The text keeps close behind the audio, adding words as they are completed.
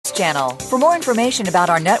channel. For more information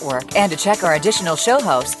about our network and to check our additional show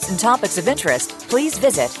hosts and topics of interest, please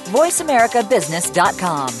visit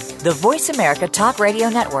voiceamericabusiness.com. The Voice America Talk Radio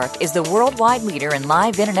Network is the worldwide leader in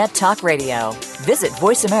live Internet talk radio. Visit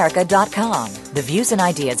voiceamerica.com. The views and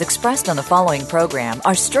ideas expressed on the following program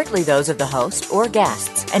are strictly those of the host or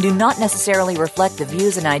guests and do not necessarily reflect the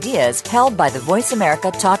views and ideas held by the Voice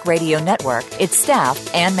America Talk Radio Network, its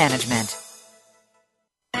staff, and management.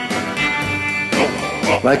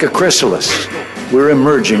 Like a chrysalis, we're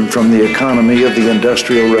emerging from the economy of the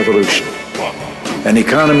Industrial Revolution. An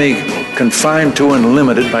economy confined to and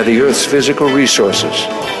limited by the Earth's physical resources,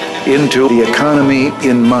 into the economy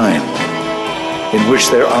in mind, in which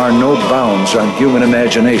there are no bounds on human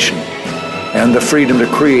imagination, and the freedom to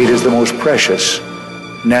create is the most precious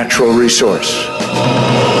natural resource.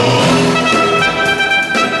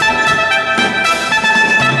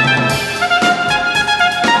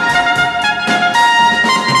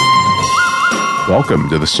 Welcome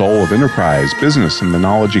to the Soul of Enterprise, Business and the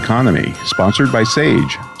Knowledge Economy, sponsored by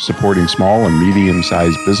SAGE, supporting small and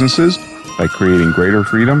medium-sized businesses by creating greater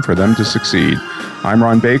freedom for them to succeed. I'm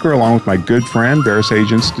Ron Baker, along with my good friend,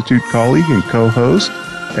 VeraSage Institute colleague and co-host,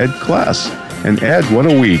 Ed Kless. And Ed, what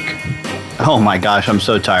a week. Oh my gosh, I'm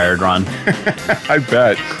so tired, Ron. I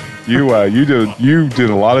bet. You did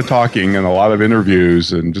a lot of talking and a lot of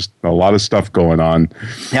interviews and just a lot of stuff going on.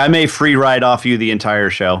 Yeah, I may free ride off you the entire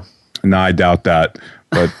show. No, I doubt that.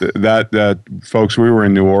 But that folks, we were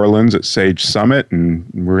in New Orleans at Sage Summit, and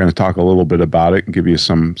we're going to talk a little bit about it and give you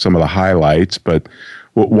some of the highlights. But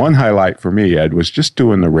one highlight for me, Ed, was just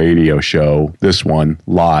doing the radio show, this one,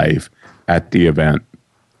 live at the event.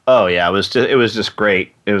 Oh yeah, it was just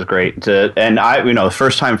great. It was great. And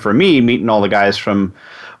first time for me meeting all the guys from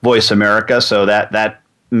Voice America, so that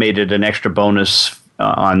made it an extra bonus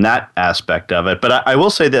on that aspect of it. But I will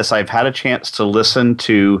say this, I've had a chance to listen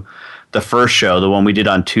to the first show, the one we did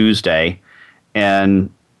on Tuesday, and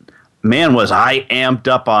man, was I amped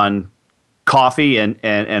up on coffee and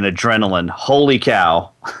adrenaline. Holy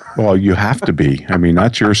cow. Well, you have to be. I mean,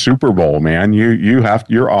 that's your Super Bowl, man. You're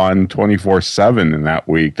on 24/7 in that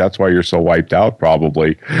week. That's why you're so wiped out,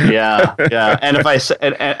 probably. Yeah. And if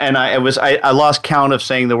I lost count of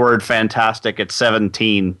saying the word fantastic at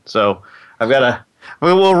 17. So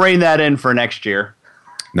we'll rein that in for next year.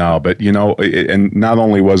 No, but and not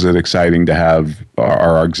only was it exciting to have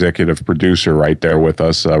our executive producer right there with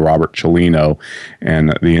us, Robert Cellino,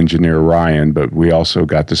 and the engineer Ryan, but we also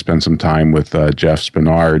got to spend some time with Jeff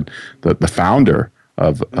Spinard, the founder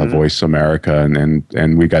of Voice America,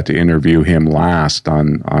 and we got to interview him last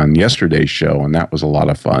on yesterday's show, and that was a lot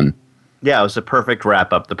of fun. Yeah, it was the perfect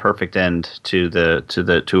wrap up, the perfect end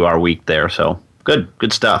to our week there. So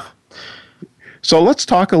good stuff. So let's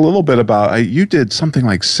talk a little bit about, you did something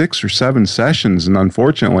like 6 or 7 sessions, and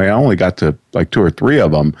unfortunately I only got to like 2 or 3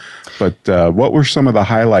 of them. But what were some of the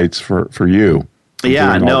highlights for you?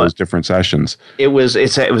 Yeah, all those different sessions. It was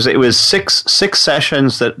 6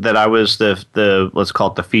 sessions that I was the let's call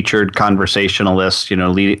it the featured conversationalist,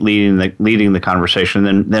 leading the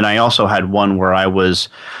conversation. Then I also had one where I was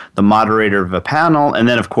the moderator of a panel, and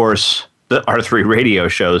then of course our 3 radio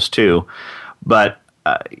shows too. But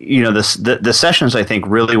the sessions I think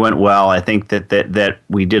really went well. I think that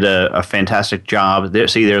we did a fantastic job.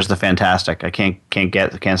 There's the fantastic. I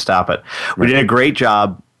can't stop it. We did a great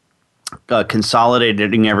job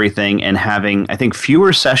consolidating everything and having, I think,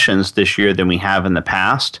 fewer sessions this year than we have in the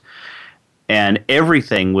past. And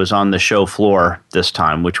everything was on the show floor this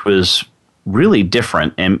time, which was really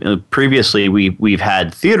different. And previously we've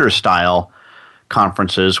had theater style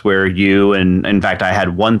conferences where in fact I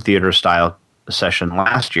had one theater style session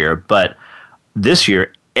last year, but this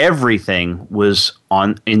year everything was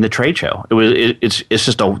in the trade show. It's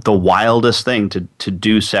just the wildest thing to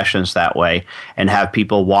do sessions that way and have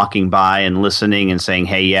people walking by and listening and saying,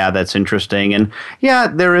 hey, yeah, that's interesting. And yeah,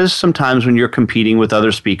 there is some times when you're competing with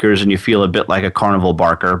other speakers and you feel a bit like a carnival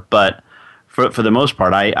barker, but for the most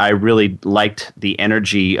part, I really liked the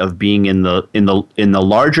energy of being in the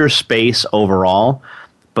larger space overall.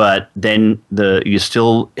 But then you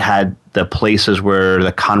still had the places where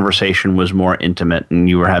the conversation was more intimate, and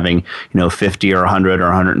you were having 50 or 100 or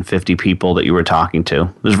 150 people that you were talking to.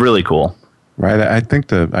 It was really cool. Right.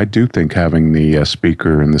 I do think having the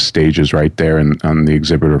speaker and the stages right there and on the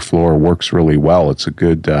exhibitor floor works really well. It's a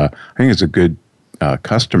good. I think it's a good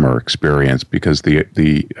customer experience because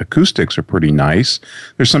the acoustics are pretty nice.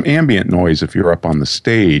 There's some ambient noise if you're up on the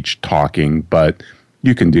stage talking, but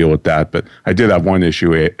you can deal with that. But I did have one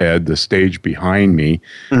issue, Ed, the stage behind me.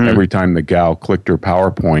 Mm-hmm. Every time the gal clicked her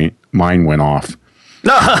PowerPoint, mine went off.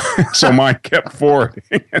 So mine kept forwarding.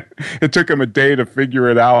 It took them a day to figure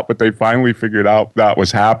it out, but they finally figured out that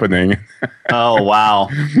was happening. Oh, wow.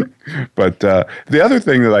 But the other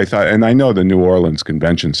thing that I thought, and I know the New Orleans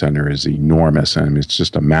Convention Center is enormous, and it's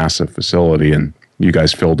just a massive facility, and you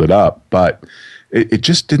guys filled it up, but it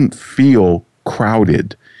just didn't feel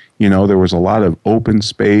crowded. You know, there was a lot of open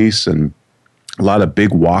space and a lot of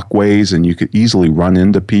big walkways, and you could easily run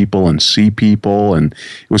into people and see people. And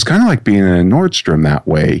it was kind of like being in a Nordstrom that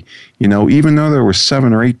way. You know, even though there were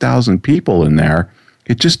 7,000 or 8,000 people in there,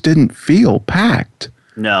 it just didn't feel packed.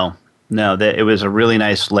 No, it was a really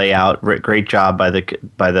nice layout. Great job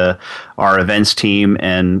by our events team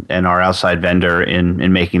and our outside vendor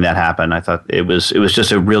in making that happen. I thought it was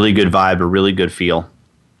just a really good vibe, a really good feel.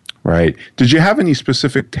 Right. Did you have any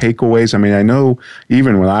specific takeaways? I mean, I know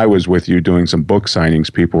even when I was with you doing some book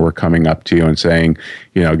signings, people were coming up to you and saying,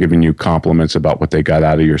 you know, giving you compliments about what they got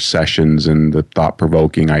out of your sessions and the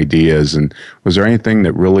thought-provoking ideas. And was there anything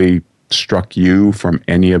that really struck you from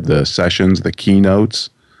any of the sessions, the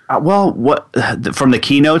keynotes? Well, what from the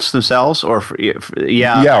keynotes themselves, or and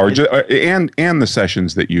the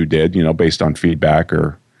sessions that you did, you know, based on feedback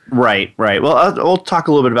or. Right. Well, I'll talk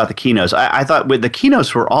a little bit about the keynotes. I thought the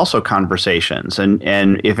keynotes were also conversations, and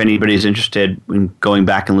if anybody's interested in going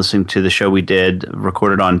back and listening to the show we did,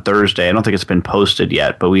 recorded on Thursday, I don't think it's been posted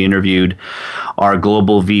yet, but we interviewed our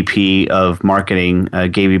global VP of marketing,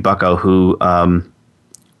 Gaby Bucko, who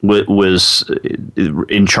was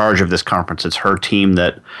in charge of this conference. It's her team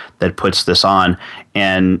that puts this on,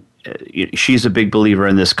 and she's a big believer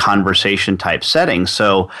in this conversation type setting.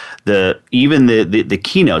 So even the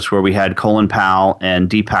keynotes where we had Colin Powell and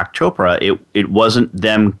Deepak Chopra, it wasn't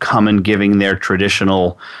them coming giving their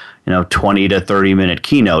traditional, 20 to 30 minute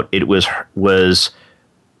keynote. It was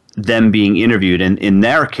them being interviewed, and in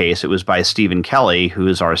their case, it was by Stephen Kelly, who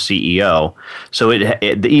is our CEO. So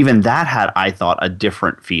even that had, I thought, a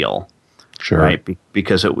different feel. Sure. Right,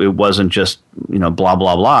 because it wasn't just blah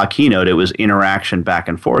blah blah keynote. It was interaction back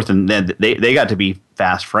and forth, and then they got to be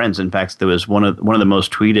fast friends. In fact, there was one of the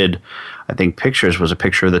most tweeted, I think, pictures was a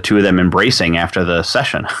picture of the two of them embracing after the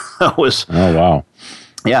session. That was wow.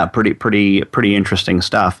 Yeah, pretty interesting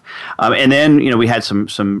stuff. And then we had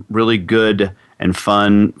some really good and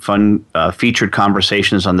fun featured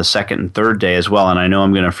conversations on the second and third day as well. And I know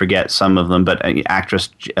I'm going to forget some of them, but actress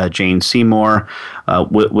Jane Seymour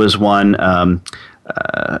was one.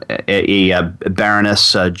 A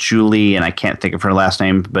Baroness Julie, and I can't think of her last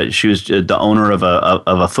name, but she was the owner of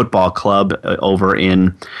a football club over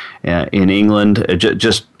in England.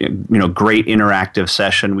 Just great interactive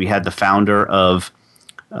session. We had the founder of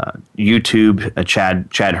YouTube,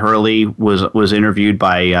 Chad Hurley was interviewed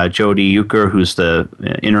by Jody Euchre, who's the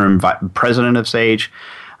interim president of Sage,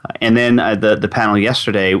 and then the panel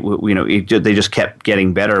yesterday, they just kept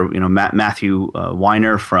getting better. Matthew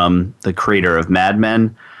Weiner, from the creator of Mad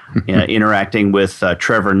Men, interacting with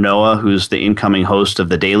Trevor Noah, who's the incoming host of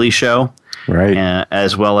The Daily Show, right,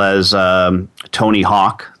 as well as Tony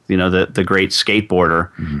Hawk, the great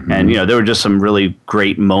skateboarder. Mm-hmm. And, there were just some really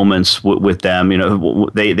great moments with them.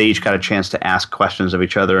 They each got a chance to ask questions of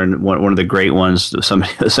each other. And one of the great ones,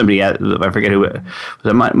 somebody I forget who it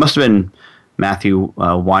must have been Matthew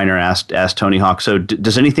Weiner asked Tony Hawk, so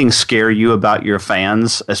does anything scare you about your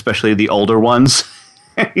fans, especially the older ones?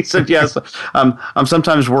 He said, yes. I'm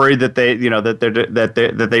sometimes worried that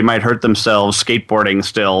they might hurt themselves skateboarding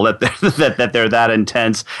still, that they're that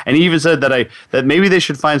intense. And he even said that maybe they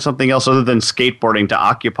should find something else other than skateboarding to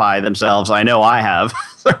occupy themselves. I know I have.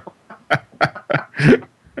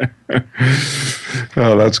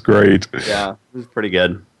 Oh, that's great. Yeah, it was pretty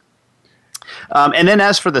good. And then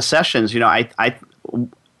as for the sessions, I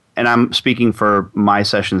and I'm speaking for my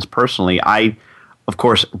sessions personally, I of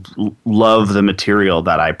course love the material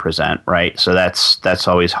that I present, right? So that's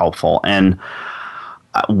always helpful. And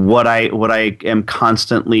what I am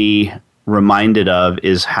constantly reminded of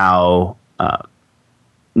is how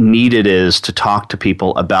neat it is to talk to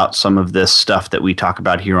people about some of this stuff that we talk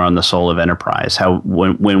about here on the Soul of Enterprise. How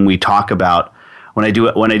when we talk about when I do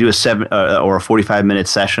a 7 or a 45-minute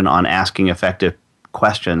session on asking effective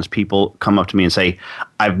questions, people come up to me and say,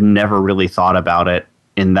 "I've never really thought about it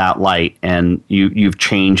in that light, and you've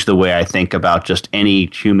changed the way I think about just any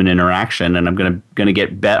human interaction, and I'm going to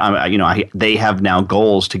get better." They have now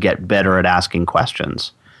goals to get better at asking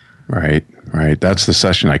questions. Right. That's the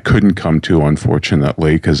session I couldn't come to,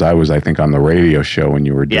 unfortunately, because I was, I think, on the radio show when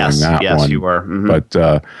you were doing that one. Yes, you were. Mm-hmm. But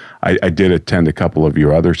I did attend a couple of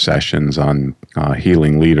your other sessions on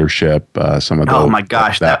healing leadership, some of the oh my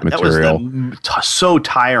gosh, that material. was so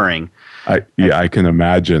tiring. I can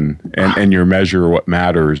imagine. And your measure what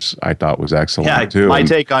matters, I thought was excellent too. My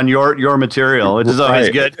take on your material, which is always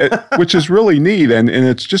good. Which is really neat. And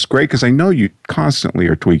it's just great because I know you constantly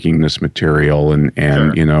are tweaking this material and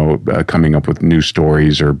sure. Coming up with new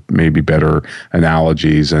stories or maybe better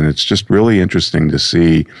analogies. And it's just really interesting to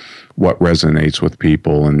see what resonates with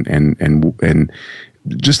people and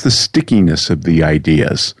just the stickiness of the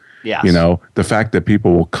ideas. Yes. The fact that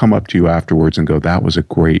people will come up to you afterwards and go, that was a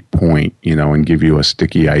great point, and give you a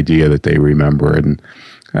sticky idea that they remember. And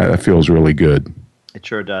that feels really good. It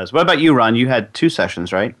sure does. What about you, Ron? You had 2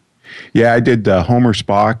 sessions, right? Yeah, I did Homer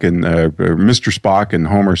Spock and Mr. Spock and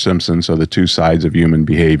Homer Simpson. So the 2 sides of human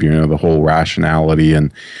behavior, the whole rationality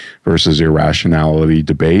and versus irrationality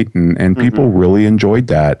debate. And people really enjoyed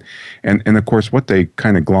that. And of course, what they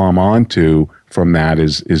kind of glom onto from that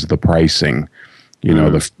is the pricing.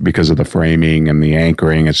 Because of the framing and the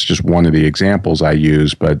anchoring. It's just one of the examples I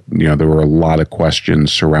use, but, there were a lot of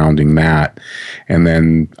questions surrounding that. And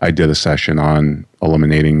then I did a session on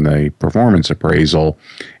eliminating the performance appraisal.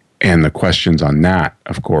 And the questions on that,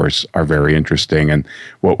 of course, are very interesting. And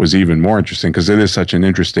what was even more interesting, because it is such an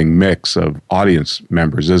interesting mix of audience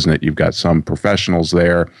members, isn't it? You've got some professionals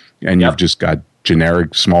there, and you've just got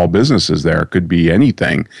generic small businesses there. It could be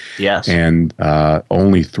anything. Yes. And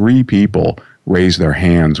only 3 people raised their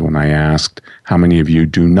hands when I asked how many of you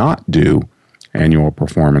do not do annual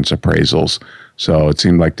performance appraisals. So it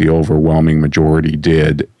seemed like the overwhelming majority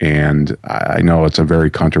did, and I know it's a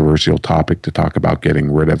very controversial topic to talk about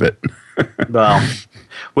getting rid of it. Well,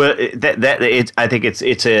 I think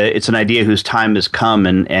it's an idea whose time has come,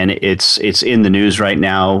 and it's in the news right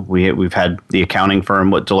now. We've had the accounting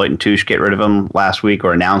firm, Deloitte & Touche, get rid of them last week,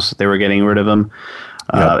 or announced that they were getting rid of them.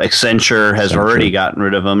 Accenture has already gotten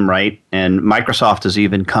rid of them, right? And Microsoft has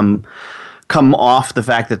even come off the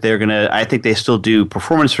fact that they're going to, I think they still do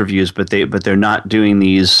performance reviews, but they're not doing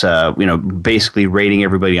these, basically rating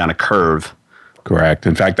everybody on a curve. Correct.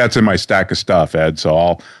 In fact, that's in my stack of stuff, Ed.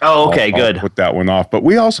 So I'll good. Put that one off. But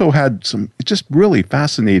we also had some just really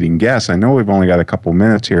fascinating guests. I know we've only got a couple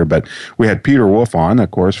minutes here, but we had Peter Wolf on, of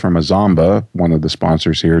course, from Azamba, one of the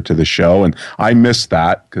sponsors here to the show. And I missed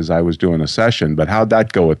that because I was doing a session. But how'd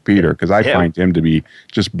that go with Peter? Because I find him to be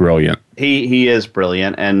just brilliant. He is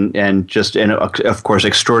brilliant and of course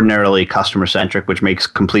extraordinarily customer centric, which makes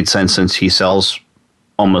complete sense since he sells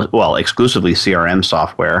exclusively CRM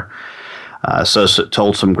software. So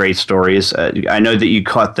told some great stories. I know that you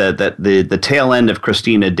caught the tail end of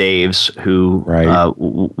Christina Daves, who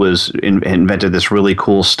invented this really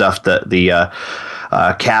cool stuff, the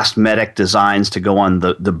Cast Medic designs to go on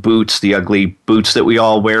the boots, the ugly boots that we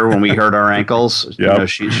all wear when we hurt our ankles. Yep.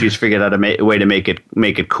 She's figured out a way to make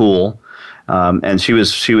it cool, and she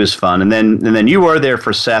was fun. And then you were there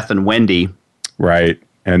for Seth and Wendy, right?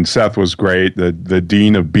 And Seth was great, the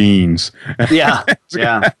dean of beans. Yeah,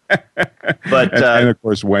 yeah. But and of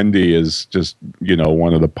course, Wendy is just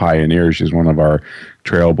one of the pioneers. She's one of our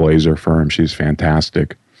trailblazer firms. She's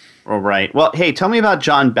fantastic. All right. Well, hey, tell me about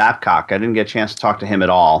John Babcock. I didn't get a chance to talk to him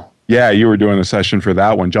at all. Yeah, you were doing a session for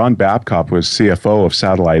that one. John Babcock was CFO of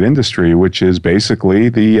Satellite Industry, which is basically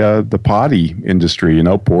the potty industry,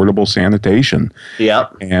 portable sanitation.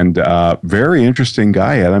 Yep. And very interesting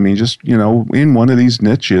guy, Ed. I mean, just, in one of these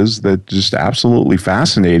niches that just absolutely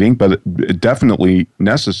fascinating, but definitely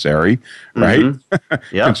necessary, right?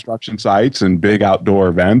 Mm-hmm. Yep. Construction sites and big outdoor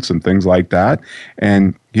events and things like that.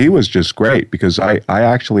 And he was just great because I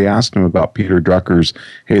actually asked him about Peter Drucker's,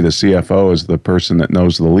 hey, the CFO is the person that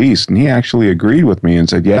knows the least. And he actually agreed with me and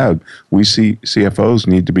said, yeah, we see CFOs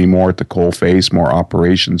need to be more at the coalface, more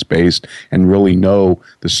operations based, and really know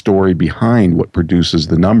the story behind what produces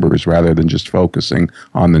the numbers rather than just focusing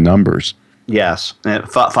on the numbers. Yes.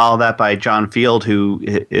 Follow that by John Field, who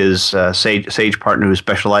is a Sage partner who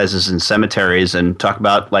specializes in cemeteries, and talk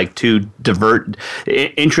about like 2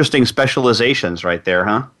 interesting specializations right there,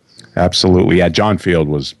 huh? Absolutely. Yeah, John Field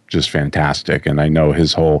was just fantastic. And I know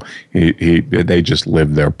his whole, they just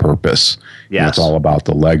lived their purpose. Yes. It's all about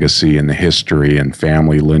the legacy and the history and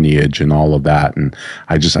family lineage and all of that. And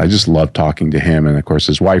I just love talking to him. And of course,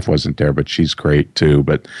 his wife wasn't there, but she's great too.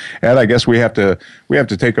 But Ed, I guess we have to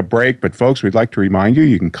take a break. But folks, we'd like to remind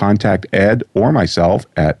you can contact Ed or myself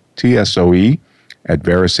at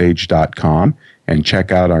tsoe@verasage.com and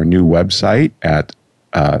check out our new website at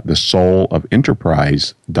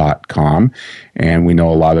thesoulofenterprise.com. And we know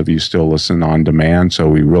a lot of you still listen on demand, so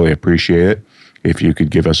we really appreciate it if you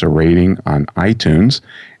could give us a rating on iTunes.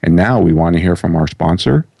 And now we want to hear from our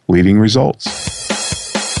sponsor, Leading Results.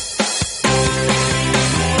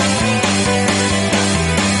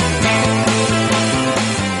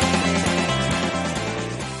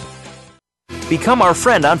 Become our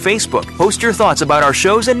friend on Facebook. Post your thoughts about our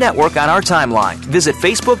shows and network on our timeline. Visit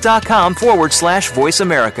facebook.com/Voice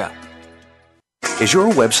America. Is your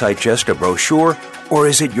website just a brochure, or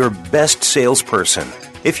is it your best salesperson?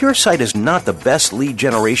 If your site is not the best lead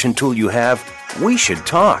generation tool you have, we should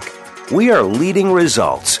talk. We are Leading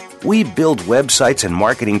Results. We build websites and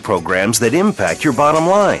marketing programs that impact your bottom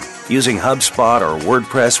line. Using HubSpot or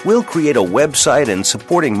WordPress, we'll create a website and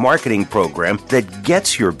supporting marketing program that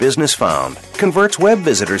gets your business found, converts web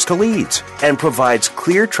visitors to leads, and provides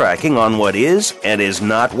clear tracking on what is and is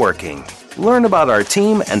not working. Learn about our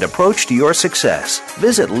team and approach to your success.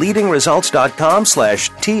 Visit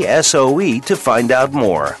leadingresults.com/TSOE to find out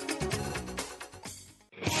more.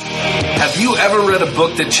 Have you ever read a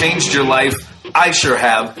book that changed your life? I sure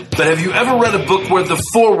have. But have you ever read a book where the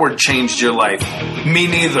foreword changed your life? Me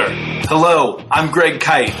neither. Hello, I'm Greg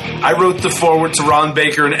Kite. I wrote the foreword to Ron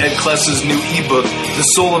Baker and Ed Kless's new ebook, The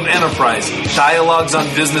Soul of Enterprise, Dialogues on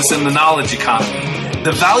Business and the Knowledge Economy.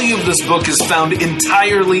 The value of this book is found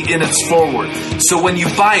entirely in its foreword. So when you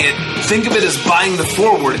buy it, think of it as buying the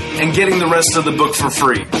foreword and getting the rest of the book for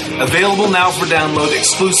free. Available now for download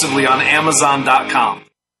exclusively on Amazon.com.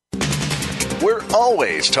 We're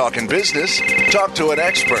always talking business. Talk to an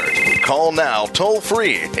expert. Call now toll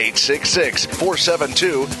free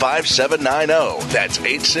 866-472-5790. That's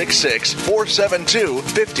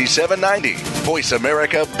 866-472-5790. Voice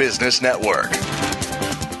America Business Network. The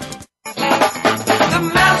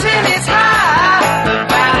mountain is high, the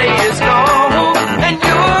valley is low, and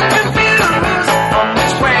you're confused on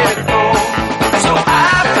which way to go. So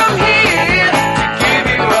I've come here to give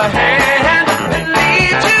you a hand and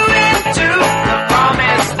lead you into the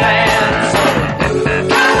promised land.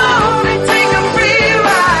 Come on and take a free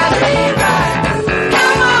ride.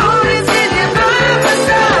 Come on and see the other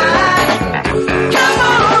side. Come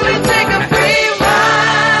on and take a free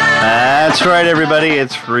ride. That's right, everybody.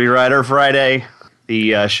 It's Free Rider Friday.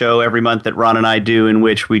 The show every month that Ron and I do, in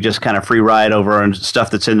which we just kind of free ride over on stuff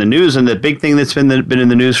that's in the news. And the big thing that's been in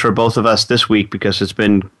the news for both of us this week, because it's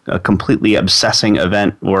been a completely obsessing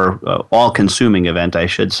event, or all-consuming event, I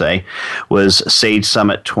should say, was Sage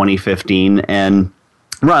Summit 2015. And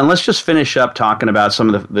Ron, let's just finish up talking about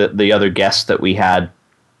some of the other guests that we had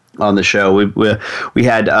on the show. We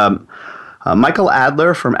had Michael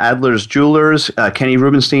Adler from Adler's Jewelers, Kenny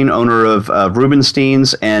Rubenstein, owner of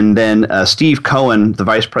Rubenstein's, and then Steve Cohen, the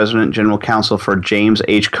Vice President and General Counsel for James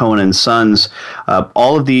H. Cohen and Sons.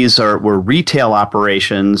 All of these were retail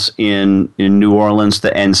operations in New Orleans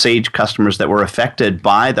and Sage customers that were affected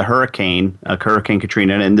by the Hurricane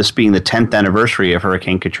Katrina, and this being the 10th anniversary of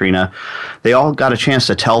Hurricane Katrina. They all got a chance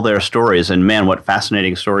to tell their stories, and man, what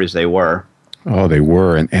fascinating stories they were. Oh, they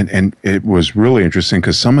were. And it was really interesting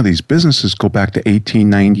because some of these businesses go back to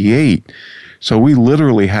 1898. So we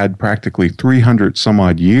literally had practically 300 some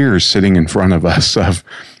odd years sitting in front of us of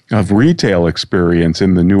retail experience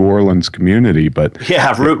in the New Orleans community. But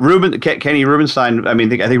yeah, Kenny Rubenstein. I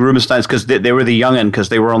think Rubenstein's because they were the youngin' because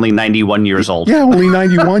they were only 91 years old. Yeah, only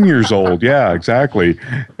 91 years old. Yeah, exactly.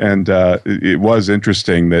 And it was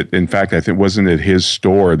interesting that, in fact, I think wasn't it his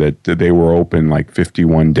store that they were open like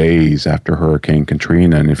 51 days after Hurricane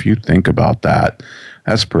Katrina. And if you think about that,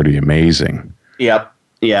 that's pretty amazing. Yep.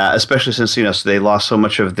 Yeah, especially since so they lost so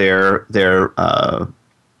much of their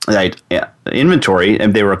inventory,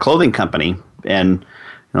 and they were a clothing company, and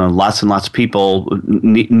lots and lots of people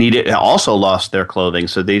also lost their clothing.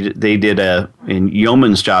 So they did a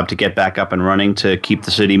yeoman's job to get back up and running, to keep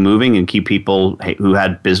the city moving and keep people who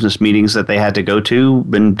had business meetings that they had to go to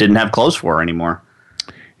and didn't have clothes for anymore.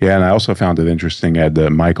 Yeah, and I also found it interesting, Ed,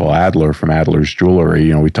 Michael Adler from Adler's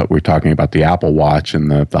Jewelry. We're talking about the Apple Watch and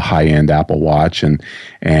the high-end Apple Watch, and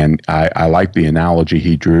I like the analogy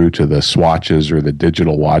he drew to the swatches or the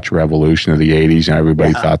digital watch revolution of the 80s. And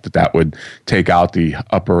everybody thought that would take out the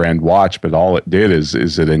upper-end watch, but all it did is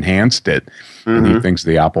it enhanced it. Mm-hmm. And he thinks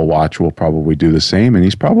the Apple Watch will probably do the same, and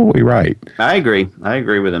he's probably right. I agree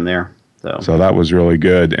with him there. So that was really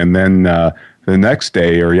good. And then the next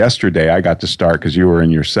day or yesterday, I got to start because you were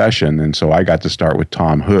in your session. And so I got to start with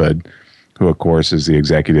Tom Hood, who, of course, is the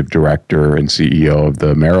executive director and CEO of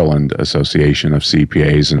the Maryland Association of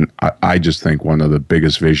CPAs. And I just think one of the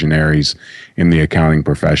biggest visionaries in the accounting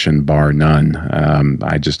profession, bar none.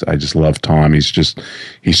 I just love Tom. He's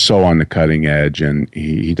so on the cutting edge, and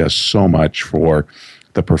he does so much for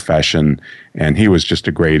the profession, and he was just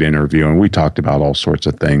a great interview, and we talked about all sorts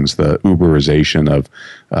of things, the Uberization of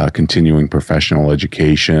continuing professional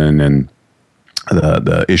education and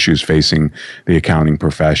the issues facing the accounting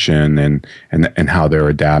profession and how they're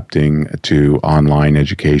adapting to online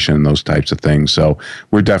education, those types of things. So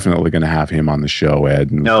we're definitely going to have him on the show,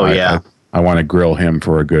 Ed. And I want to grill him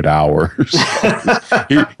for a good hour.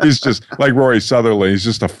 He's just like Rory Sutherland. He's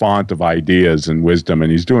just a font of ideas and wisdom,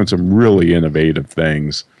 and he's doing some really innovative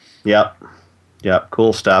things. Yep.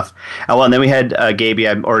 Cool stuff. Well, and then we had Gaby.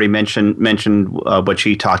 I already mentioned what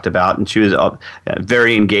she talked about, and she was a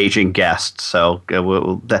very engaging guest. So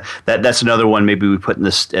that's another one. Maybe we put in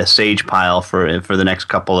the sage pile for the next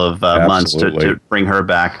couple of months to bring her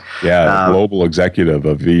back. Yeah, global executive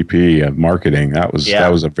of VP of marketing. That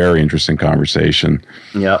was a very interesting conversation.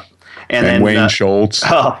 Yep. And then Wayne Schultz.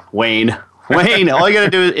 Oh, Wayne, all you got to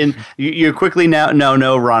do is you quickly now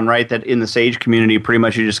know, Ron, right, that in the Sage community, pretty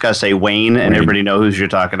much you just got to say Wayne, and everybody knows who you're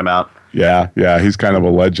talking about. Yeah, he's kind of a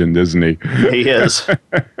legend, isn't he? He is.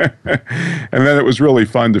 And then it was really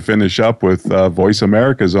fun to finish up with Voice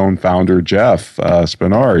America's own founder, Jeff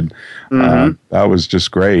Spinard. That was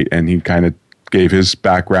just great, and he kind of gave his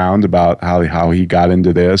background about how he got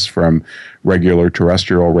into this from regular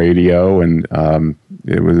terrestrial radio, and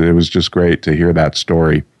it was just great to hear that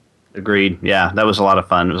story. Agreed. Yeah, that was a lot of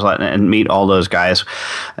fun. It was and meet all those guys,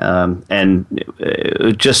 and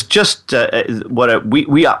I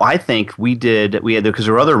think we had because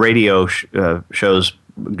there were other radio shows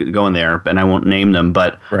going there, and I won't name them,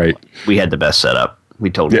 but we had the best setup. We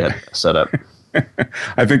totally had the best setup.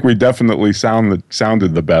 I think we definitely sounded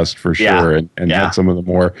the best for sure, and had some of the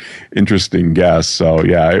more interesting guests. So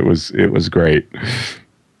yeah, it was great.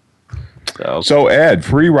 So Ed,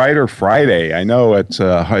 Free Rider Friday. I know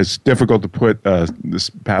it's difficult to put this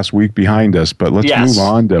past week behind us, but let's move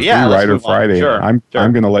on to Free Rider Friday. Sure, I'm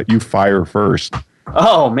going to let you fire first.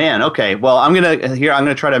 Oh man, okay. Well, I'm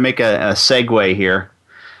gonna try to make a segue here,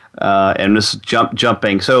 and this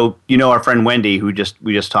jumping. So our friend Wendy, who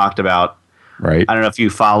we just talked about. Right. I don't know if you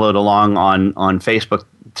followed along on Facebook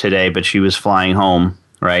today, but she was flying home,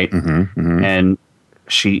 right? And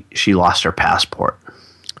she lost her passport.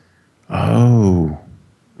 Oh.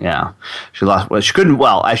 Yeah. She lost. Well, she couldn't.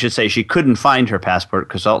 Well, I should say she couldn't find her passport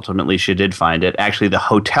because ultimately she did find it. Actually, the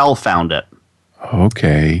hotel found it.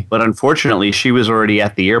 Okay. But unfortunately, she was already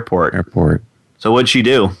at the airport. So what'd she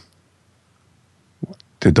do?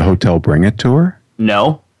 Did the hotel bring it to her?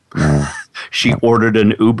 No. She ordered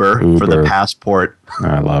an Uber for the passport.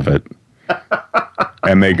 I love it.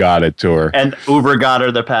 And they got it to her. And Uber got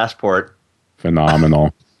her the passport.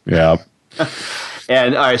 Phenomenal. Yeah.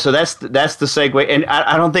 And all right, so that's the segue. And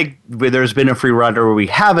I don't think there's been a free rider where we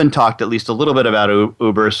haven't talked at least a little bit about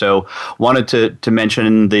Uber. So wanted to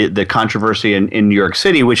mention the controversy in New York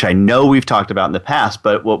City, which I know we've talked about in the past.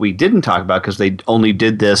 But what we didn't talk about, because they only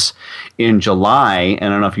did this in July, and I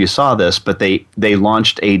don't know if you saw this, but they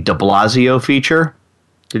launched a de Blasio feature.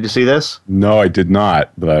 Did you see this? No, I did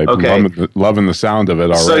not, but I'm loving the sound of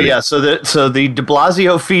it already. So the de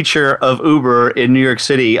Blasio feature of Uber in New York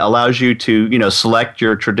City allows you to, select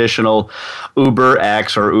your traditional Uber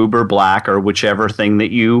X or Uber Black or whichever thing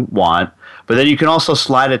that you want. But then you can also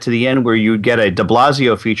slide it to the end where you get a de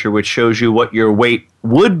Blasio feature which shows you what your weight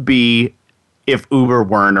would be if Uber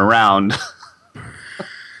weren't around.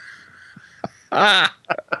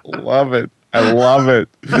 Love it. I love it.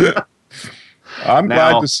 I'm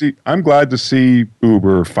glad to see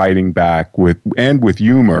Uber fighting back with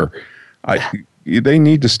humor. They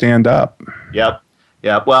need to stand up. Yep.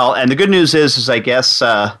 Well, and the good news is I guess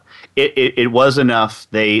it was enough.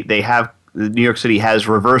 New York City has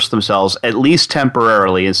reversed themselves at least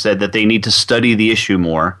temporarily and said that they need to study the issue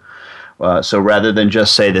more. So rather than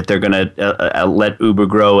just say that they're going to let Uber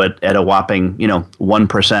grow at a whopping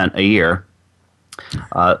 1% a year.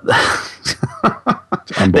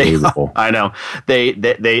 It's unbelievable. I know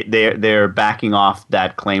they're backing off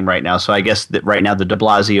that claim right now. So I guess that right now the de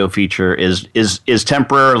Blasio feature is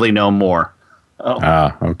temporarily no more.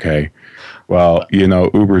 Okay. Well,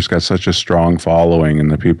 Uber's got such a strong following,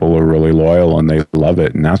 and the people are really loyal, and they love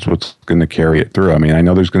it, and that's what's going to carry it through. I mean, I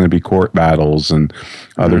know there's going to be court battles and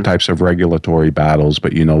other types of regulatory battles,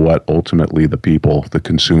 but you know what? Ultimately, the people, the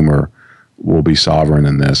consumer, will be sovereign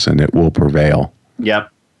in this, and it will prevail. Yep.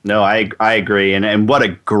 No, I agree. And what a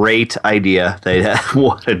great idea.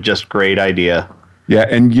 What a just great idea. Yeah,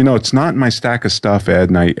 and it's not in my stack of stuff, Ed,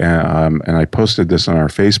 and I posted this on our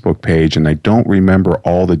Facebook page, and I don't remember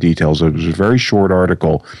all the details. It was a very short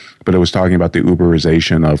article, but it was talking about the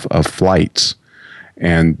Uberization of flights,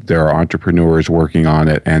 and there are entrepreneurs working on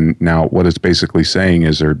it. And now what it's basically saying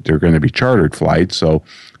is they're going to be chartered flights, so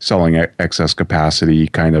selling excess capacity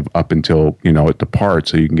kind of up until, it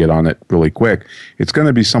departs so you can get on it really quick. It's going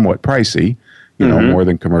to be somewhat pricey, more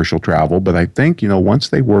than commercial travel. But I think, once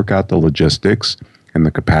they work out the logistics and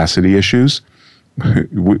the capacity issues,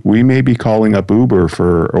 we may be calling up Uber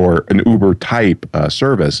or an Uber type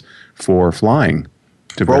service for flying.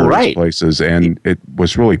 to various places, and it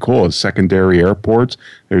was really cool. It's secondary airports.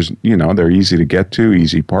 There's, they're easy to get to,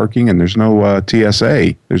 easy parking, and there's no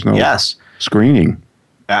TSA. There's no screening.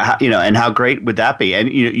 And how great would that be?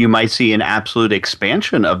 And you might see an absolute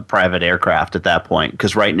expansion of private aircraft at that point,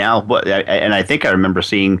 because right now, and I think I remember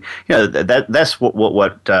seeing, that's what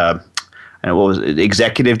was it,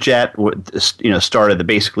 Executive Jet, started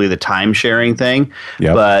basically the time sharing thing.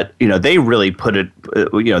 Yep. But they really put it,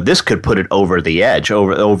 this could put it over the edge,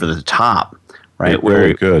 over the top, right?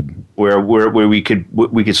 Very good. Where we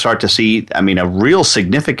could start to see, a real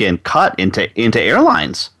significant cut into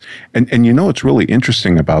airlines. And what's really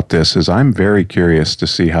interesting about this is I'm very curious to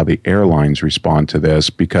see how the airlines respond to this,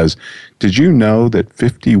 because did you know that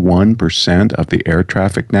 51% of the air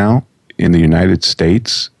traffic now in the United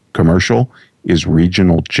States commercial is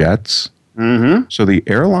regional jets? Mm-hmm. So the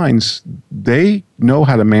airlines, they know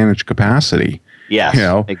how to manage capacity.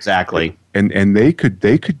 Yes, exactly. And they could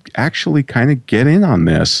actually kind of get in on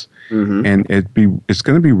this. Mm-hmm. And it's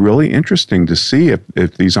going to be really interesting to see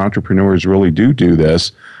if these entrepreneurs really do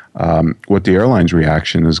this, what the airlines'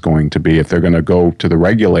 reaction is going to be, if they're going to go to the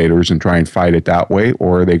regulators and try and fight it that way,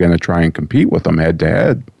 or are they going to try and compete with them head to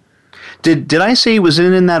head? Did I see, was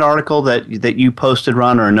it in that article that you posted,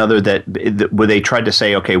 Ron, or another, that where they tried to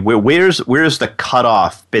say, okay, where's the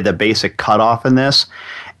cutoff, the basic cutoff in this?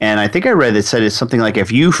 And I think I read it said it's something like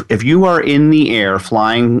if you are in the air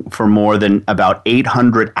flying for more than about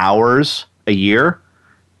 800 hours a year,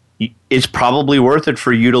 it's probably worth it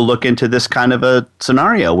for you to look into this kind of a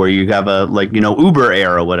scenario where you have Uber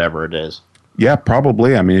Air or whatever it is. Yeah,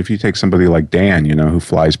 probably. If you take somebody like Dan, who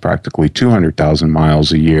flies practically 200,000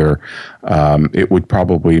 miles a year, it would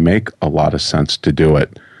probably make a lot of sense to do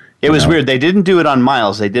it. It was weird. They didn't do it on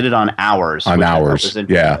miles. They did it on hours. On hours,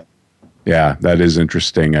 yeah. Yeah, that is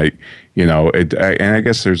interesting. And I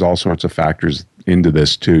guess there's all sorts of factors into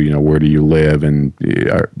this too. Where do you live, and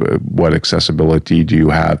what accessibility do you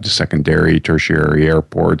have to secondary, tertiary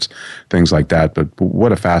airports, things like that. But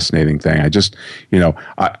what a fascinating thing! I just,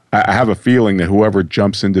 I have a feeling that whoever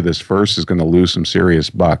jumps into this first is going to lose some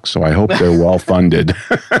serious bucks. So I hope they're well funded,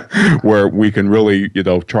 where we can really,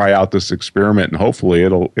 try out this experiment, and hopefully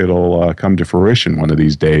it'll come to fruition one of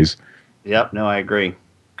these days. Yep. No, I agree.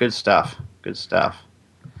 Good stuff.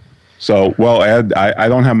 So, well, Ed, I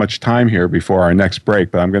don't have much time here before our next break,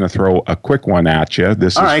 but I'm going to throw a quick one at you.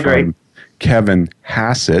 This is from Kevin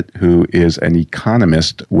Hassett, who is an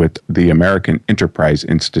economist with the American Enterprise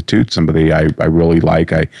Institute, somebody I really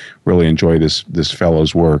like. I really enjoy this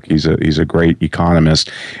fellow's work. He's a great economist.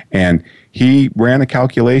 And he ran a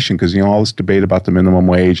calculation, because all this debate about the minimum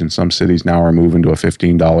wage, and some cities now are moving to a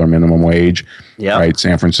 $15 minimum wage. Yep. Right,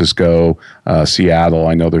 San Francisco, Seattle.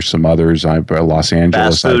 I know there's some others. Los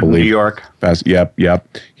Angeles, fast food, I believe. New York. Yep.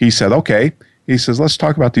 He said, okay. He says, let's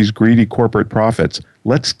talk about these greedy corporate profits.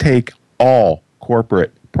 Let's take all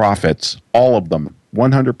corporate profits, all of them,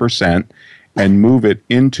 100%, and move it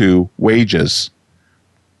into wages.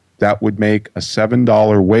 That would make a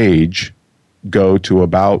 $7 wage go to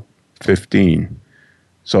about 15.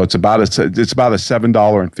 So it's about a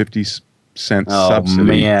 $7.50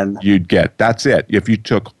 subsidy you'd get. That's it. If you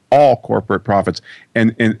took all corporate profits,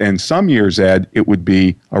 and some years, Ed, it would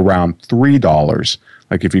be around $3.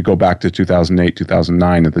 Like if you go back to 2008,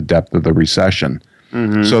 2009 at the depth of the recession.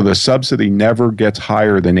 Mm-hmm. So the subsidy never gets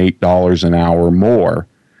higher than $8 an hour more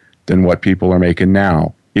than what people are making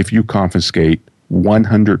now if you confiscate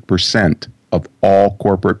 100% of all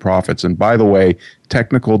corporate profits. And by the way,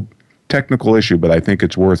 technical issue, but I think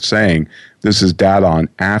it's worth saying, this is data on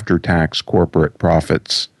after-tax corporate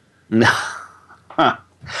profits. Huh.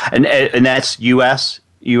 And that's U.S.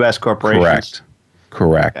 corporations?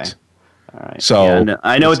 Correct. Okay. All right. So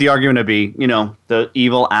I know what the argument would be. The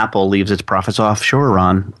evil Apple leaves its profits offshore,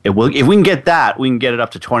 Ron. If we can get that, we can get it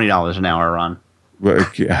up to $20 an hour, Ron. We'll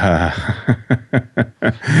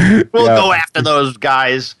go after those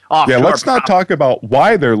guys offshore. Yeah, let's not talk about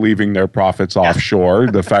why they're leaving their profits offshore,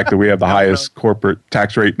 the fact that we have the highest corporate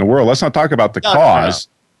tax rate in the world. Let's not talk about the cause.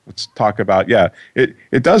 Let's talk about,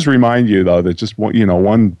 it does remind you, though, that just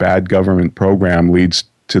one bad government program leads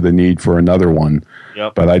to the need for another one.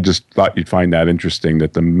 Yep. But I just thought you'd find that interesting,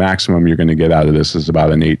 that the maximum you're going to get out of this is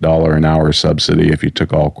about an $8 an hour subsidy if you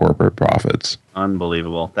took all corporate profits.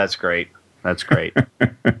 Unbelievable. That's great.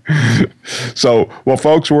 So, well,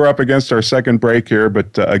 folks, we're up against our second break here. But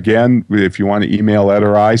again, if you want to email Ed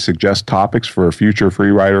or I, suggest topics for future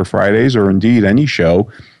Free Rider Fridays, or indeed any show,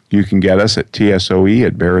 you can get us at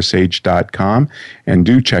tsoe@verasage.com, and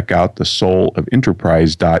do check out the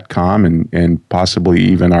souloфenterprise.com and possibly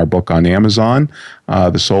even our book on Amazon,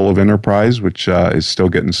 The Soul of Enterprise, which is still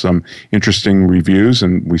getting some interesting reviews,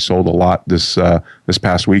 and we sold a lot this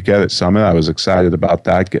past weekend at Summit. I was excited about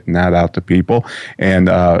that, getting that out to people. And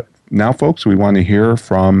now, folks, we want to hear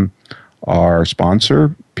from our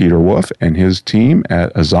sponsor, Peter Wolf, and his team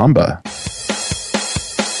at Azamba.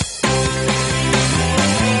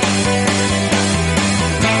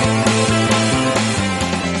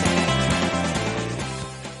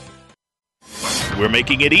 We're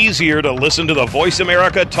making it easier to listen to the Voice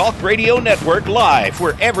America Talk Radio Network live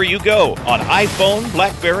wherever you go on iPhone,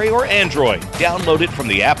 BlackBerry, or Android. Download it from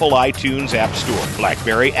the Apple iTunes App Store,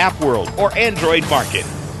 BlackBerry App World, or Android Market.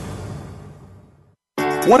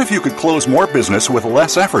 What if you could close more business with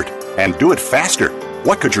less effort and do it faster?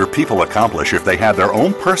 What could your people accomplish if they had their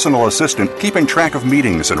own personal assistant keeping track of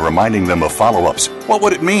meetings and reminding them of follow-ups? What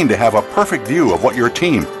would it mean to have a perfect view of what your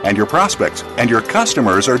team and your prospects and your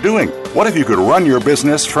customers are doing? What if you could run your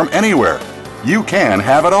business from anywhere? You can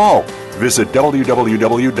have it all. Visit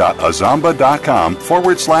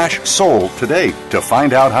www.azamba.com/soul today to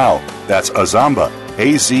find out how. That's Azamba,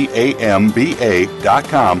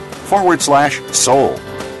 azamba.com/soul.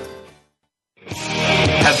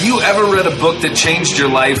 Have you ever read a book that changed your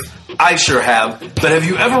life? I sure have. But have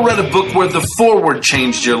you ever read a book where the foreword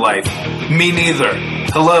changed your life? Me neither.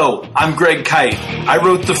 Hello, I'm Greg Kite. I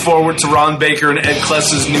wrote the foreword to Ron Baker and Ed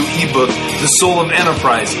Kless's new ebook, The Soul of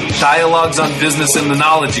Enterprise, Dialogues on Business and the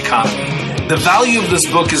Knowledge Economy. The value of this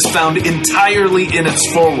book is found entirely in its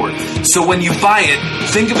foreword. So when you buy it,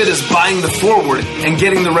 think of it as buying the foreword and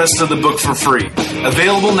getting the rest of the book for free.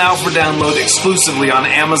 Available now for download exclusively on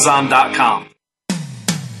Amazon.com.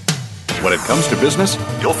 When it comes to business,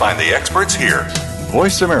 you'll find the experts here.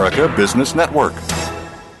 Voice America Business Network.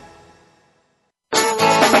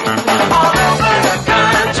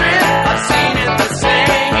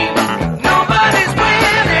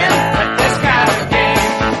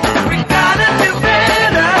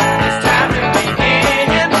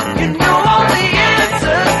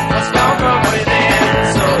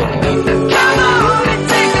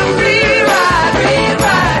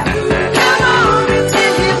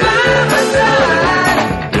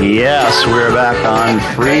 Yes, we're back on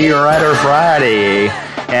Free Rider Friday.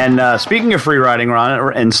 And speaking of free riding,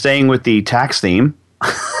 Ron, and staying with the tax theme.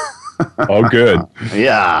 Oh, good.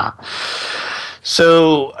 Yeah.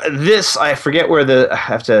 So this, I forget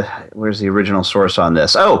where's the original source on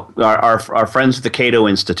this? Oh, our friends at the Cato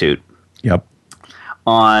Institute. Yep.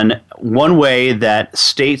 On one way that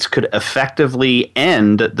states could effectively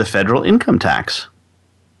end the federal income tax.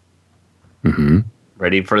 Mm-hmm.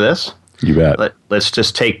 Ready for this? You bet. Let's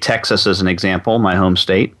just take Texas as an example, my home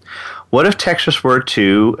state. What if Texas were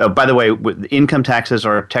to, by the way, income taxes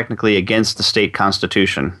are technically against the state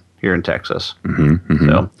constitution here in Texas. Mm-hmm, mm-hmm.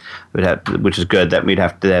 So, which is good that we'd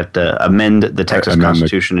have to amend the Texas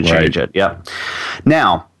Constitution to change it. Yeah.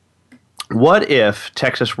 Now, what if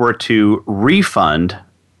Texas were to refund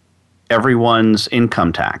everyone's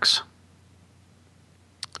income tax?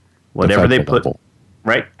 Whatever they put. Level.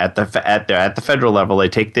 Right at the federal level, they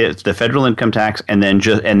take the federal income tax and then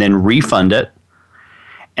refund it,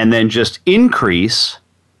 and then just increase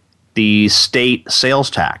the state sales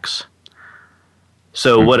tax.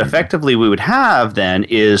 So what effectively we would have then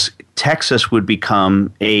is Texas would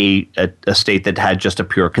become a state that had just a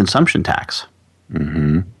pure consumption tax,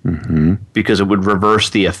 because it would reverse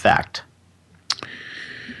the effect.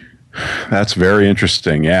 That's very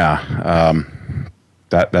interesting. Yeah.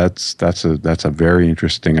 That's a very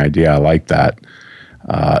interesting idea. I like that.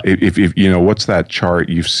 If you know, what's that chart?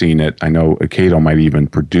 You've seen it. I know Cato might even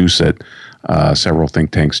produce it. Several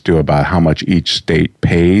think tanks do, about how much each state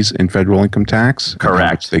pays in federal income tax. Correct. And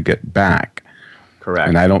how much they get back. Correct.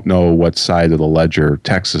 And I don't know what side of the ledger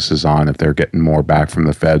Texas is on, if they're getting more back from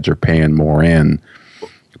the feds or paying more in.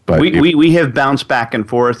 But we have bounced back and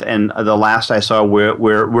forth, and the last I saw,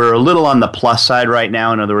 we're a little on the plus side right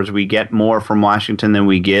now. In other words, we get more from Washington than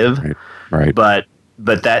we give. Right. But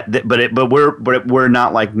we're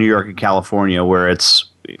not like New York and California, where it's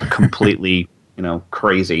completely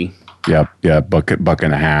crazy. Yeah, buck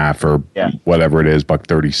and a half, or whatever it is,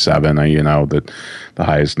 $1.37. That the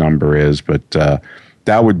highest number is, but.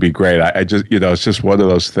 That would be great. I just, it's just one of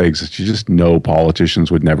those things that you just know politicians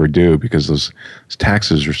would never do, because those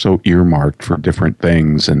taxes are so earmarked for different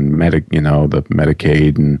things, and the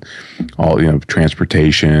Medicaid and all,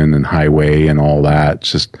 transportation and highway and all that.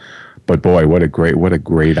 It's just, but boy, what a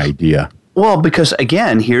great idea. Well, because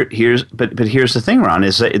again, here's the thing, Ron,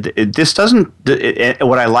 is that this doesn't.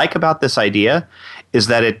 What I like about this idea is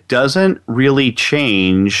that it doesn't really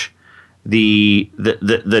change the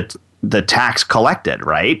tax collected,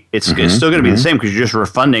 right? It's still going to be the same because you're just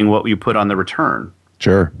refunding what you put on the return.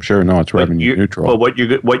 Sure. No, it's revenue neutral. But what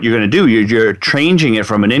you're going to do, you're changing it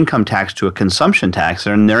from an income tax to a consumption tax,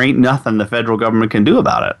 and there ain't nothing the federal government can do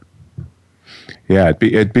about it. Yeah,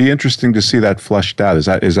 it'd be interesting to see that fleshed out. Is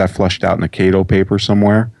that fleshed out in a Cato paper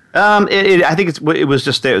somewhere? I think it was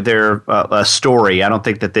just their story. I don't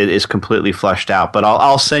think that it is completely fleshed out, but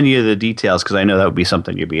I'll send you the details because I know that would be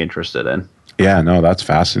something you'd be interested in. Yeah, no, that's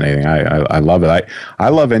fascinating. I love it. I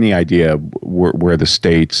love any idea where the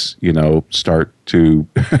states, start to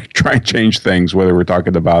try and change things, whether we're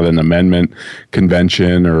talking about an amendment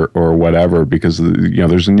convention or whatever, because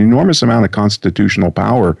there's an enormous amount of constitutional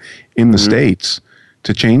power in the states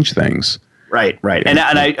to change things. Right. And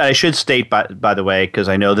I should state, by the way, because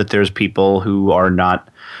I know that there's people who are not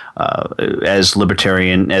as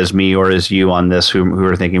libertarian as me or as you on this who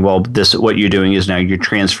are thinking, well, what you're doing is now you're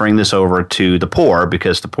transferring this over to the poor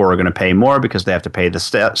because the poor are going to pay more because they have to pay the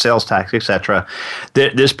sales tax, etc.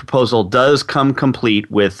 This proposal does come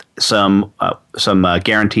complete with some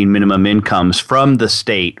guaranteed minimum incomes from the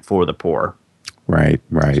state for the poor. Right.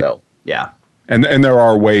 So, yeah. And there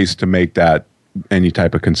are ways to make that any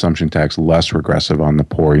type of consumption tax less regressive on the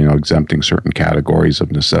poor, exempting certain categories of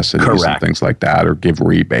necessities and things like that, or give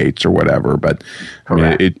rebates or whatever. But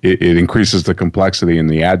it increases the complexity and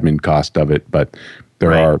the admin cost of it, but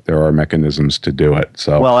there are mechanisms to do it.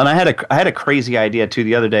 So well, and I had a crazy idea too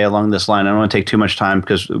the other day along this line. I don't want to take too much time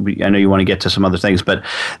because I know you want to get to some other things, but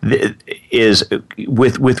is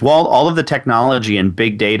with all of the technology and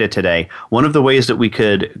big data today, one of the ways that we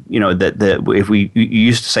could, if we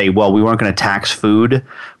used to say, well, we weren't going to tax food,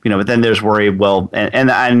 but then there's worry. Well, and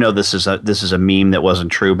I know this is a meme that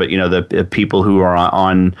wasn't true, but the people who are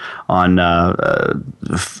on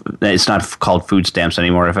it's not called food stamps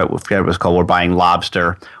anymore. If it was called, we're buying lobster.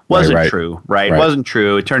 Wasn't true, right? Wasn't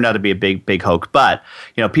true. It turned out to be a big hoax. But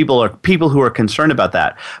people who are concerned about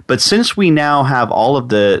that. But since we now have all of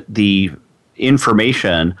the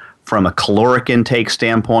information from a caloric intake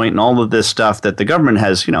standpoint and all of this stuff that the government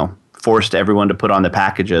has, forced everyone to put on the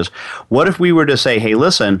packages. What if we were to say, hey,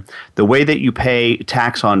 listen, the way that you pay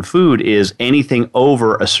tax on food is anything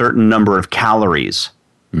over a certain number of calories.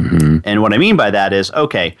 Mm-hmm. And what I mean by that is,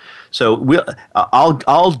 okay, so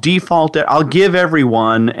I'll default it. I'll give every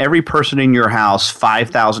person in your house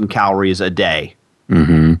 5,000 calories a day.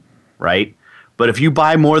 Mm-hmm. Right? But if you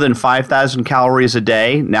buy more than 5,000 calories a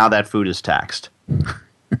day, now that food is taxed.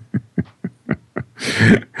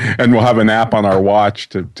 And we'll have an app on our watch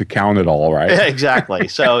to count it all, right? Exactly.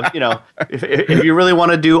 So, if you really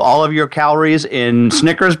want to do all of your calories in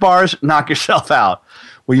Snickers bars, knock yourself out.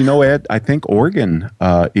 Well, Ed, I think Oregon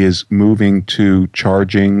is moving to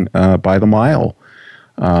charging by the mile.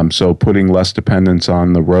 So putting less dependence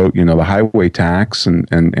on the road, the highway tax and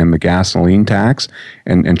the gasoline tax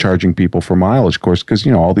and charging people for mileage, of course, because,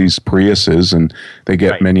 all these Priuses and they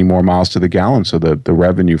get many more miles to the gallon. So the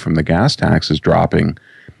revenue from the gas tax is dropping.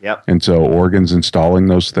 Yep. And so Oregon's installing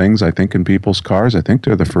those things, I think, in people's cars. I think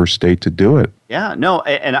they're the first state to do it. Yeah, no,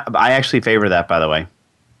 and I actually favor that, by the way.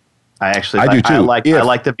 I do too. I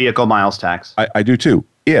like the vehicle miles tax. I do too.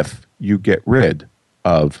 If you get rid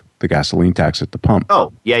of the gasoline tax at the pump.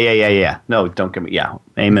 Oh, yeah. No, don't give me. Yeah,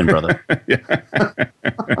 amen, brother.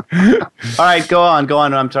 All right, go on.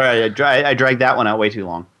 I'm sorry, I dragged that one out way too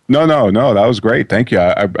long. No, that was great. Thank you.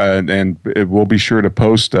 And we'll be sure to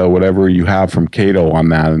post whatever you have from Cato on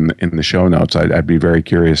that in the show notes. I'd be very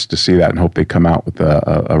curious to see that and hope they come out with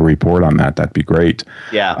a report on that. That'd be great.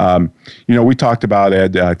 Yeah. We talked about,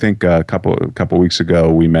 Ed, I think a couple weeks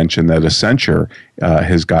ago, we mentioned that Accenture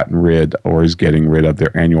has gotten rid or is getting rid of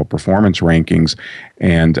their annual performance rankings.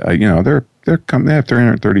 And, they have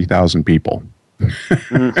 330,000 people.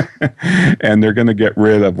 And they're going to get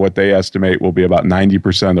rid of what they estimate will be about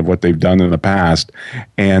 90% of what they've done in the past.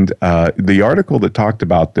 And the article that talked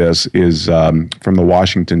about this is from the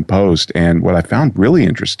Washington Post. And what I found really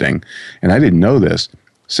interesting, and I didn't know this,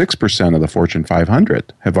 6% of the Fortune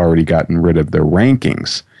 500 have already gotten rid of their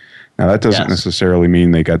rankings. Now, that doesn't necessarily mean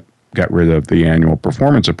they got rid of the annual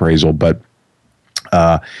performance appraisal, but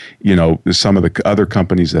some of the other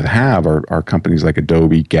companies that have are companies like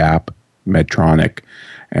Adobe, Gap, Medtronic,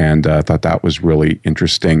 and I thought that was really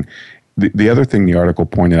interesting. The other thing the article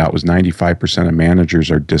pointed out was 95% of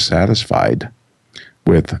managers are dissatisfied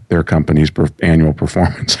with their company's annual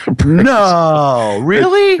performance appraisal. No,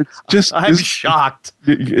 really? It's just, I'm shocked.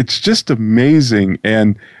 It's just amazing.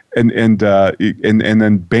 And And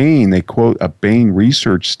then Bain, they quote a Bain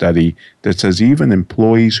research study that says even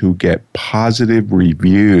employees who get positive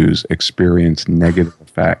reviews experience negative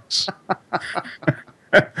effects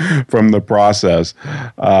from the process.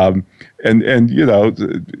 And you know,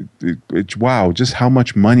 wow, just how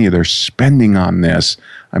much money they're spending on this.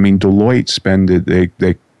 I mean, Deloitte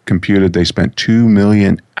they computed they spent 2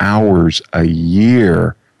 million hours a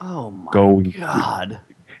year. Oh my God.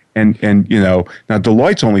 And you know, now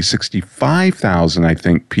Deloitte's only 65,000, I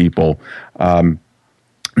think, people.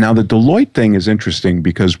 Now the Deloitte thing is interesting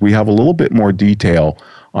because we have a little bit more detail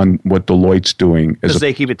on what Deloitte's doing. Because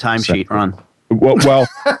they keep a timesheet, Ron. Well,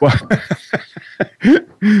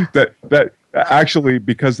 that actually,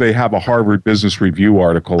 because they have a Harvard Business Review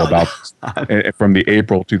article about from the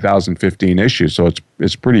April 2015 issue, so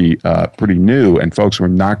it's pretty new, and folks were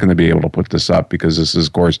not going to be able to put this up because this is,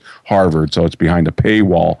 of course, Harvard, so it's behind a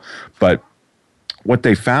paywall. But what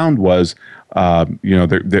they found was, you know,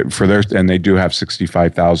 and they do have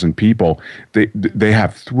 65,000 people. They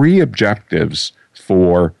have 3 objectives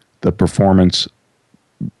for the performance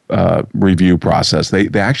review process. They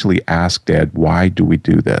actually asked Ed, why do we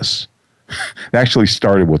do this? They actually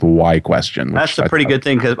started with a why question. That's a pretty good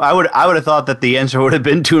thing, because I would have thought that the answer would have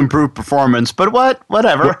been to improve performance, but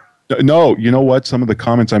whatever. No, you know what? Some of the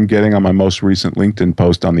comments I'm getting on my most recent LinkedIn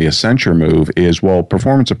post on the Accenture move is, well,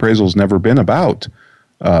 performance appraisal has never been about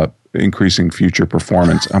increasing future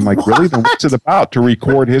performance. I'm like, really? Then what's it about? To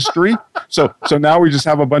record history? So now we just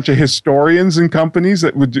have a bunch of historians in companies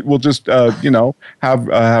that will just you know, have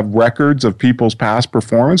records of people's past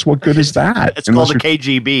performance. What good is that? It's called the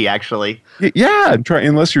KGB, actually. Yeah,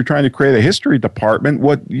 unless you're trying to create a history department,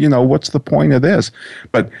 what's the point of this?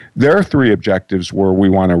 But there are 3 objectives where we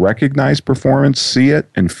want to recognize performance, see it,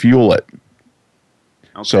 and fuel it.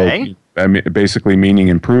 Okay. So, I mean, basically meaning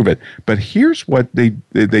improve it. But here's what they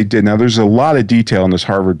did. Now, there's a lot of detail in this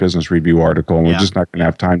Harvard Business Review article, and we're just not going to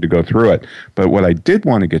have time to go through it. But what I did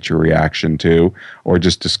want to get your reaction to, or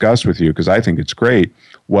just discuss with you, because I think it's great,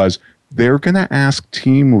 was they're going to ask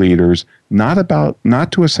team leaders not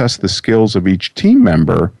to assess the skills of each team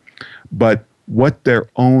member, but what their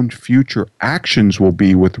own future actions will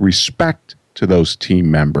be with respect to those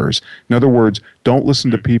team members. In other words, don't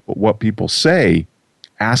listen to what people say.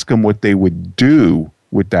 Ask them what they would do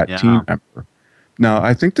with that team member. Now,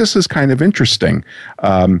 I think this is kind of interesting.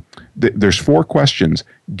 There's 4 questions.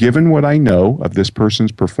 Given what I know of this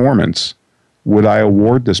person's performance, would I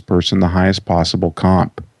award this person the highest possible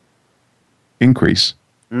comp increase?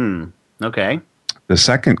 Okay. The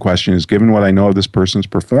second question is, given what I know of this person's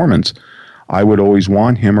performance, I would always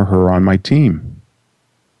want him or her on my team.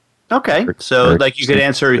 Okay. So like you could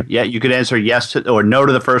answer yes to or no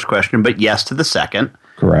to the first question, but yes to the second.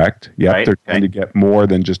 Correct. Yep. Right. They're trying to get more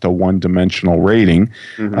than just a one-dimensional rating.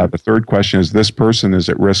 The third question is, this person is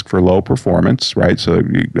at risk for low performance, right? So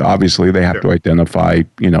obviously they have to identify,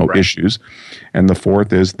 issues. And the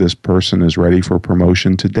fourth is, this person is ready for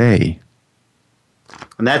promotion today.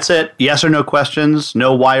 And that's it. Yes or no questions.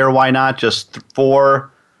 No why or why not. Just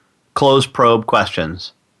 4 closed probe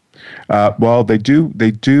questions. Well, they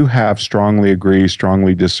do have strongly agree,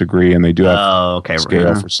 strongly disagree, and they do have a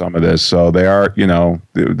scale for some of this. So they are,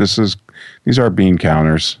 these are bean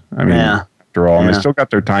counters. I mean, after all, and they still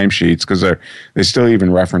got their timesheets because they still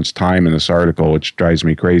even reference time in this article, which drives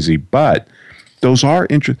me crazy. But those are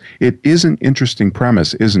it is an interesting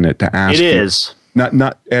premise, isn't it? To ask it is.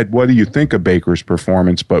 Not Ed, what do you think of Baker's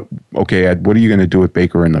performance? But okay, Ed, what are you going to do with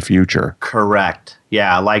Baker in the future? Correct.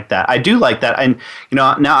 Yeah, I like that. I do like that. And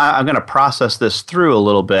now I'm going to process this through a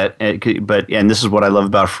little bit. And this is what I love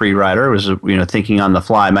about FreeRider was thinking on the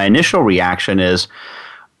fly. My initial reaction is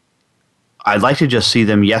I'd like to just see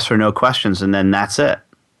them yes or no questions, and then that's it.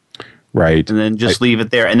 Right. And then just leave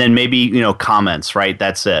it there, and then maybe comments. Right.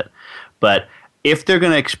 That's it. But if they're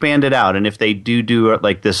going to expand it out, and if they do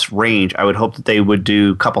like this range, I would hope that they would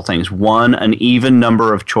do a couple things. One, an even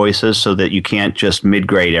number of choices so that you can't just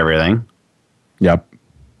mid-grade everything. Yep.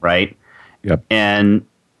 Right? Yep. And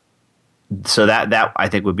so that I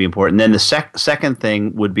think would be important. Then the second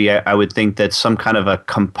thing would be, I would think that some kind of a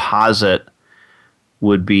composite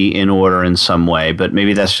would be in order in some way, but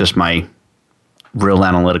maybe that's just my real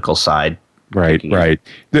analytical side. Right.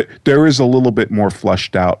 There is a little bit more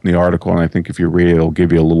fleshed out in the article, and I think if you read it, it'll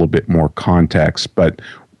give you a little bit more context. But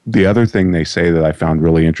the other thing they say that I found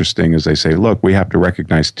really interesting is they say, look, we have to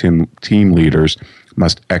recognize team leaders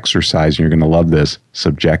must exercise, and you're going to love this,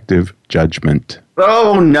 subjective judgment.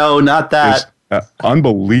 Oh, no, not that.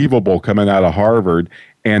 Unbelievable coming out of Harvard.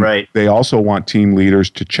 And they also want team leaders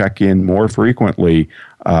to check in more frequently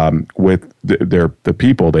with the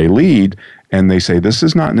people they lead and they say this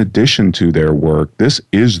is not in addition to their work. This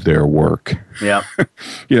is their work. Yeah.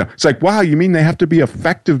 It's like, wow, you mean they have to be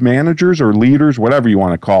effective managers or leaders, whatever you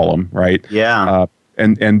want to call them, right? Yeah.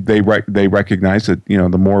 And they recognize that,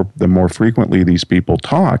 the more frequently these people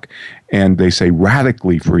talk, and they say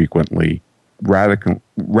radically frequent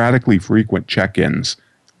check-ins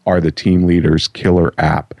are the team leader's killer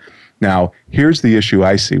app. Now, here's the issue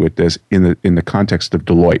I see with this in the context of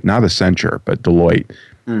Deloitte, not Accenture, but Deloitte.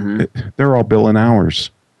 Mm-hmm. They're all billing hours.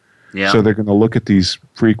 Yeah. So they're going to look at these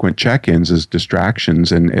frequent check-ins as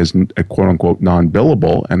distractions and as a quote-unquote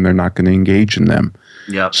non-billable, and they're not going to engage in them.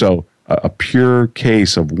 Yep. So a pure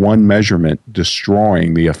case of one measurement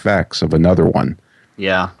destroying the effects of another one.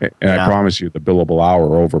 Yeah. And I promise you the billable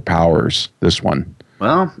hour overpowers this one.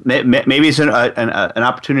 Well, maybe it's an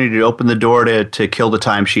opportunity to open the door to kill the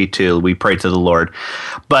timesheet too. We pray to the Lord.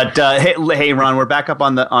 But hey, Ron, we're back up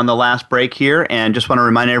on the last break here, and just want to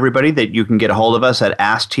remind everybody that you can get a hold of us at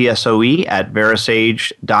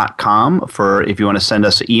asktsoe@verisage.com for if you want to send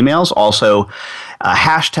us emails. Also,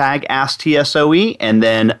 hashtag AskTSOE, and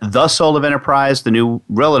then The Soul of Enterprise, the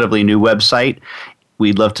relatively new website.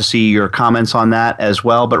 We'd love to see your comments on that as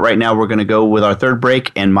well. But right now, we're going to go with our third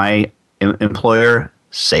break and my employer,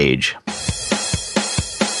 Sage.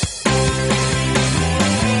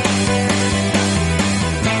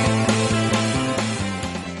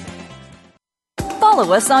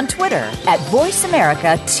 Follow us on Twitter at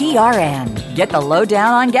VoiceAmericaTRN. Get the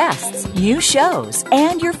lowdown on guests, new shows,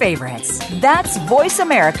 and your favorites. That's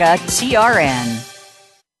VoiceAmericaTRN.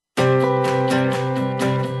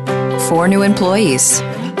 4 new employees,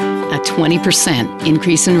 a 20%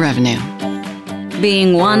 increase in revenue.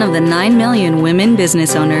 Being one of the 9 million women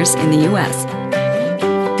business owners in the U.S.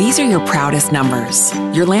 These are your proudest numbers,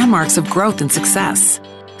 your landmarks of growth and success.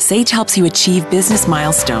 Sage helps you achieve business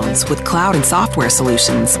milestones with cloud and software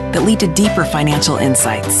solutions that lead to deeper financial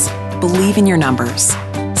insights. Believe in your numbers.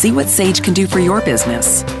 See what Sage can do for your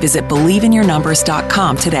business. Visit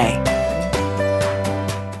BelieveInYourNumbers.com today.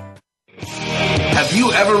 Have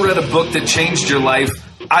you ever read a book that changed your life?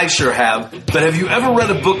 I sure have. But have you ever read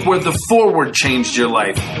a book where the foreword changed your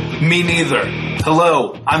life? Me neither.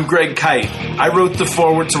 Hello, I'm Greg Kite. I wrote the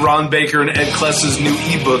foreword to Ron Baker and Ed Kless's new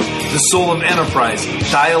ebook, The Soul of Enterprise,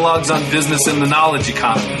 Dialogues on Business and the Knowledge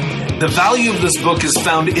Economy. The value of this book is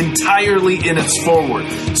found entirely in its foreword.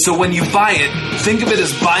 So when you buy it, think of it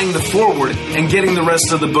as buying the foreword and getting the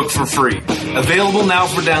rest of the book for free. Available now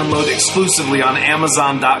for download exclusively on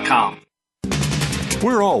Amazon.com.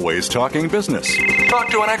 We're always talking business. Talk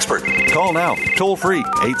to an expert. Call now, toll free,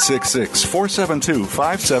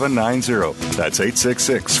 866-472-5790. That's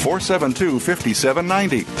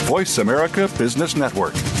 866-472-5790. Voice America Business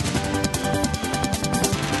Network.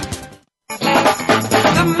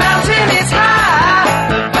 The mountain is high,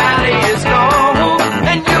 the valley is low,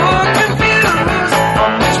 and you're confused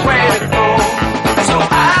on which way to go. So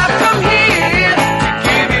I've come here to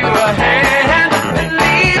give you a hand and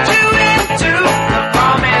lead you into the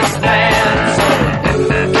promised land. So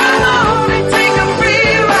come on and take a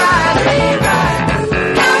free ride.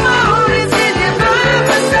 Come on, it's in your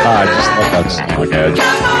purpose. I just love that song, Ed.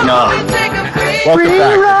 Welcome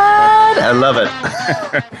back. I love it.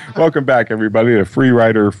 Welcome back, everybody, to Free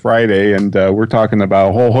Rider Friday, and we're talking about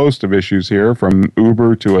a whole host of issues here, from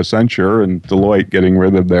Uber to Accenture and Deloitte getting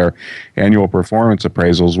rid of their annual performance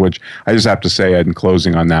appraisals, which I just have to say, Ed, in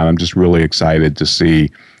closing on that, I'm just really excited to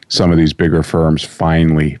see some of these bigger firms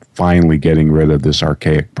finally getting rid of this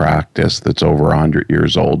archaic practice that's over 100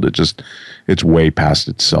 years old. It's way past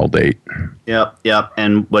its sell date. Yep.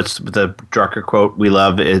 And what's the Drucker quote we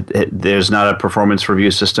love? There's not a performance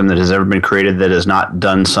review system that has ever been created that has not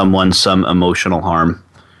done someone some emotional harm.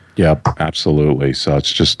 Yep, absolutely. So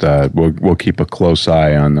it's just we'll keep a close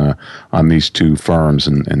eye on these two firms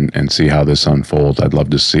and see how this unfolds. I'd love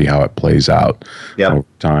to see how it plays out over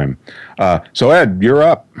time. So Ed, you're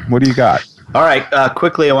up. What do you got? All right,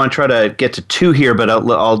 quickly, I want to try to get to two here, but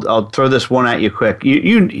I'll throw this one at you quick.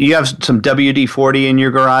 You have some WD-40 in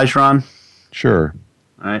your garage, Ron? Sure.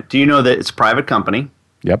 All right. Do you know that it's a private company?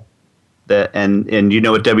 Yep. And you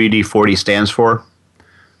know what WD-40 stands for?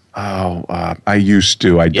 Oh, I used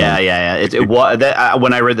to. I don't. Yeah.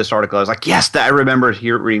 When I read this article, I was like, yes, I remember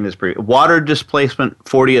reading this. Water displacement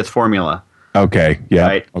 40th formula. Okay. Yeah.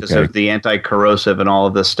 Right. Because of the anti-corrosive and all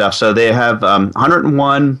of this stuff. So they have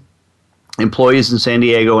 101 employees in San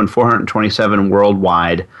Diego and 427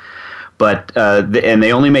 worldwide, but and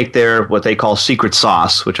they only make their what they call secret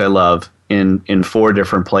sauce, which I love, in 4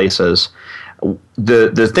 different places.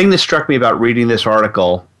 The thing that struck me about reading this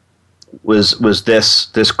article was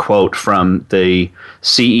this quote from the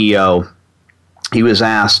CEO. He was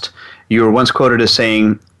asked, You were once quoted as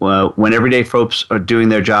saying, when everyday folks are doing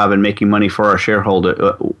their job and making money for our shareholders,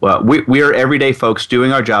 we are everyday folks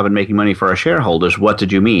doing our job and making money for our shareholders. What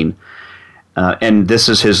did you mean? And this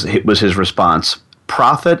is his response.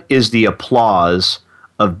 Profit is the applause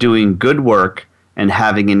of doing good work and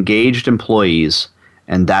having engaged employees,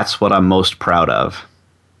 and that's what I'm most proud of.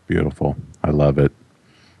 Beautiful. I love it.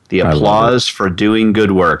 The applause for doing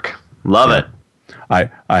good work. Love it. I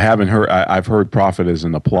haven't heard. I've heard profit as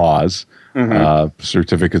an applause,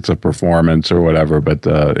 certificates of performance or whatever. But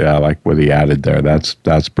I like what he added there.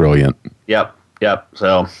 That's brilliant. Yep.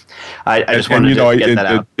 So I just wanted to get that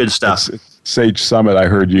out. Good stuff. Sage Summit. I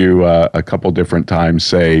heard you a couple different times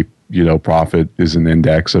say, profit is an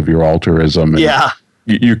index of your altruism. And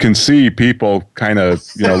you can see people kind of,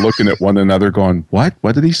 looking at one another going, what?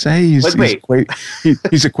 What did he say? He's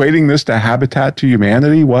equating this to Habitat to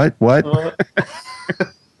Humanity? What?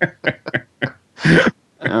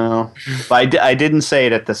 I didn't say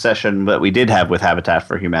it at the session that we did have with Habitat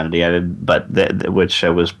for Humanity. I did, but which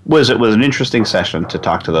was an interesting session to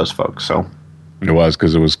talk to those folks. So it was,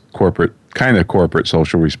 because it was corporate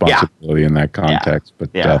social responsibility in that context. But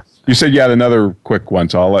you said you had another quick one,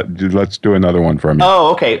 so let's do another one from you.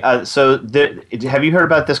 Oh, okay. So have you heard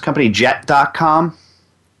about this company, Jet.com?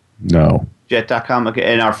 No. Jet.com. Okay,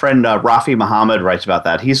 and our friend Rafi Muhammad writes about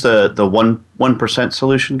that. He's the 1%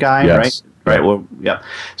 solution guy, yes. Right. Well, yeah.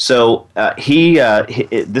 So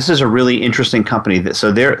this is a really interesting company.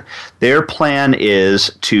 So their plan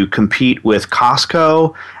is to compete with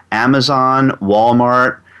Costco, Amazon,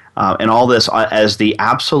 Walmart, and all this as the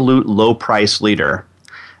absolute low price leader.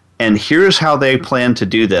 And here's how they plan to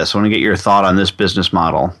do this. I want to get your thought on this business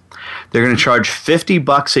model. They're going to charge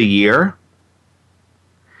 $50 a year,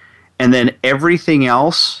 and then everything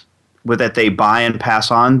else that they buy and pass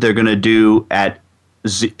on, they're going to do at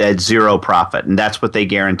zero profit. And that's what they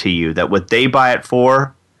guarantee you, that what they buy it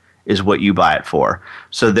for is what you buy it for.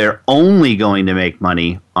 So they're only going to make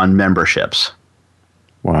money on memberships.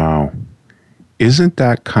 Wow. Isn't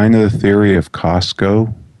that kind of the theory of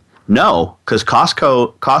Costco? No, because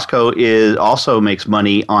Costco also makes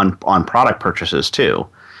money on product purchases too.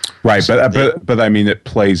 Right, so but I mean, it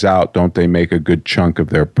plays out. Don't they make a good chunk of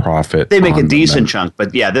their profit? They make a decent chunk,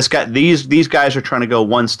 but yeah, these guys are trying to go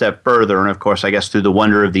one step further, and of course, I guess through the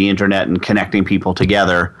wonder of the internet and connecting people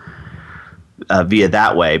together via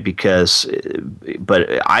that way.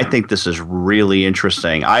 But I think this is really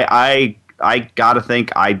interesting. I gotta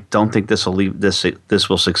think. I don't think this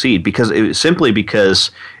will succeed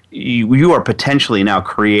because you are potentially now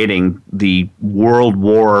creating the World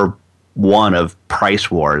War I of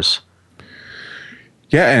price wars.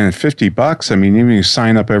 Yeah, and $50. I mean, even you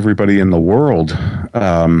sign up everybody in the world.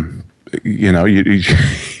 You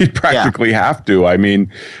practically have to. I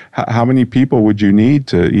mean, how many people would you need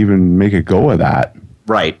to even make a go of that?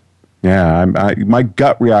 Right. Yeah, my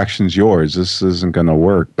gut reaction's yours. This isn't going to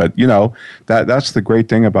work. But, that's the great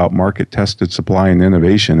thing about market-tested supply and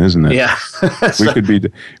innovation, isn't it? Yeah.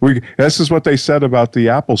 This is what they said about the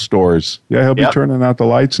Apple stores. Yeah, he'll be turning out the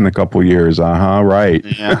lights in a couple years. Right.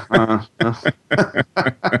 Yeah. Of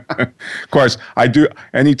course, I do.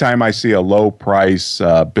 Anytime I see a low-price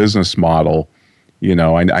business model,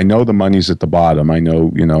 I know the money's at the bottom. I know,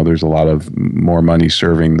 there's a lot of more money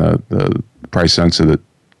serving the price-sensitive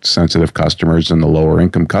customers and the lower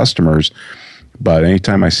income customers, but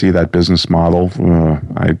anytime I see that business model,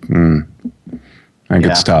 I think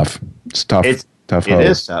it's tough. It's tough. Tough. It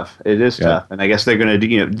is tough. It is tough. And I guess they're going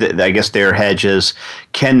to, I guess their hedge is,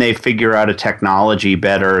 can they figure out a technology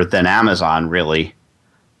better than Amazon? Really,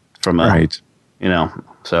 right.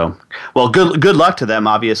 So well, good luck to them,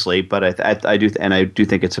 obviously. But I do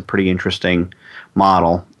think it's a pretty interesting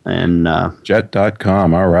model. And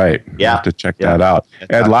Jet.com. All right. Yeah. Have to check that out.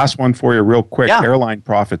 Ed, last one for you real quick. Yeah. Airline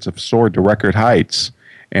profits have soared to record heights.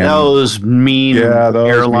 And those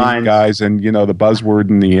airline mean guys. And, the buzzword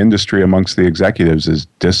in the industry amongst the executives is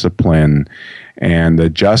discipline. And the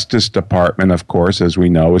Justice Department, of course, as we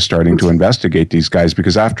know, is starting to investigate these guys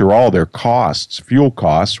because, after all, their costs, fuel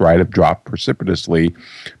costs, right, have dropped precipitously,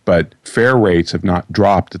 but fare rates have not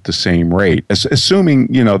dropped at the same rate. Assuming,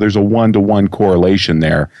 there's a 1-to-1 correlation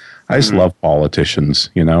there. I just love politicians,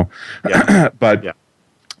 but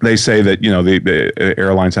they say that, the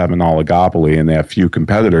airlines have an oligopoly and they have few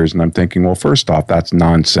competitors. And I'm thinking, well, first off, that's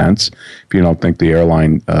nonsense if you don't think the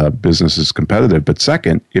airline business is competitive. But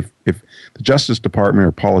second, if the Justice Department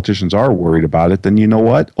or politicians are worried about it, then you know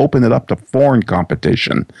what? Open it up to foreign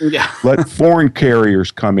competition. Yeah. Let foreign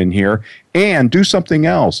carriers come in here and do something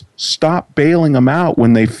else. Stop bailing them out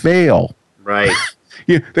when they fail. Right.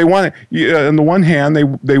 they want to, on the one hand,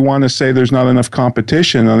 they want to say there's not enough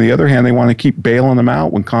competition. On the other hand, they want to keep bailing them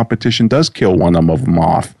out when competition does kill one of them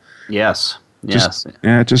off. Yes. Yes.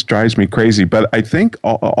 It just drives me crazy. But I think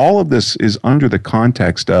all of this is under the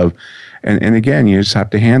context of, and again, you just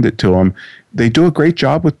have to hand it to them. They do a great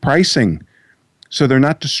job with pricing. So they're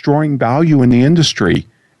not destroying value in the industry,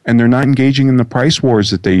 and they're not engaging in the price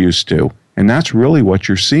wars that they used to. And that's really what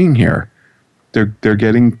you're seeing here. They're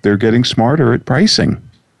getting smarter at pricing.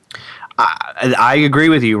 I agree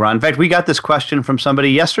with you, Ron. In fact, we got this question from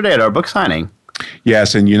somebody yesterday at our book signing.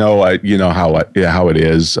 Yes, and you know how it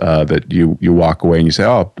is that you walk away and you say,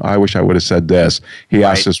 "Oh, I wish I would have said this." He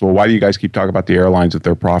asked us, "Well, why do you guys keep talking about the airlines if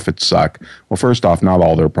their profits suck?" Well, first off, not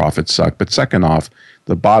all their profits suck, but second off,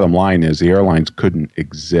 the bottom line is the airlines couldn't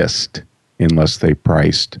exist unless they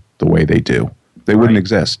priced the way they do. They wouldn't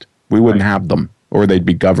exist. We wouldn't have them, or they'd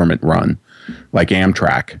be government run, like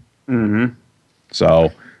Amtrak. Mm-hmm.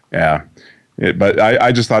 So, yeah. But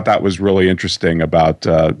I just thought that was really interesting about,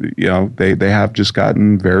 they have just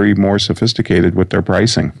gotten very more sophisticated with their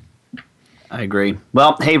pricing. I agree.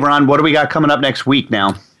 Well, hey, Ron, what do we got coming up next week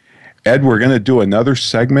now? Ed, we're going to do another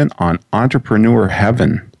segment on Entrepreneur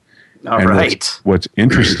Heaven. All right. What's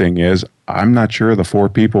interesting is I'm not sure of the 4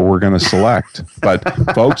 people we're going to select. But,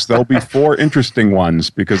 folks, there'll be 4 interesting ones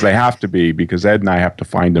because they have to be, because Ed and I have to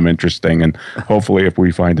find them interesting. And hopefully if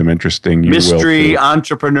we find them interesting, you will too. Mystery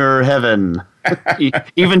Entrepreneur Heaven.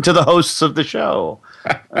 Even to the hosts of the show.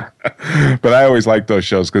 But I always like those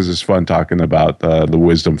shows because it's fun talking about the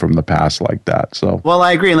wisdom from the past like that. So, well,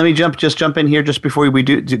 I agree. And let me jump in here just before we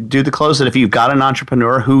do the close. That if you've got an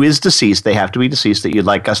entrepreneur who is deceased, they have to be deceased, that you'd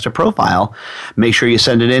like us to profile, make sure you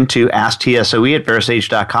send it in to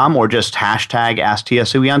AskTSOE@VeraSage.com or just hashtag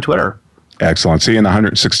AskTSOE on Twitter. Excellent. See you in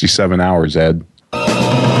 167 hours, Ed.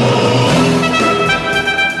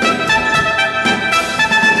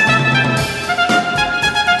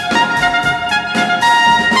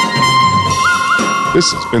 This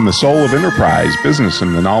has been The Soul of Enterprise, Business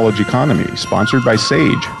in the Knowledge Economy, sponsored by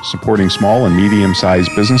Sage, supporting small and medium-sized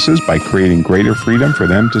businesses by creating greater freedom for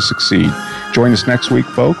them to succeed. Join us next week,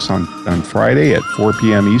 folks, on Friday at 4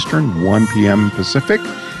 p.m. Eastern, 1 p.m. Pacific,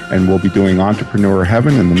 and we'll be doing Entrepreneur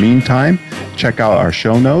Heaven. In the meantime, check out our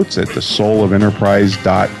show notes at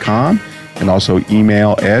thesoulofenterprise.com, and also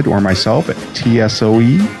email Ed or myself at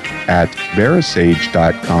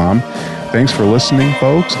tsoe@verasage.com. Thanks for listening,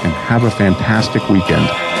 folks, and have a fantastic weekend.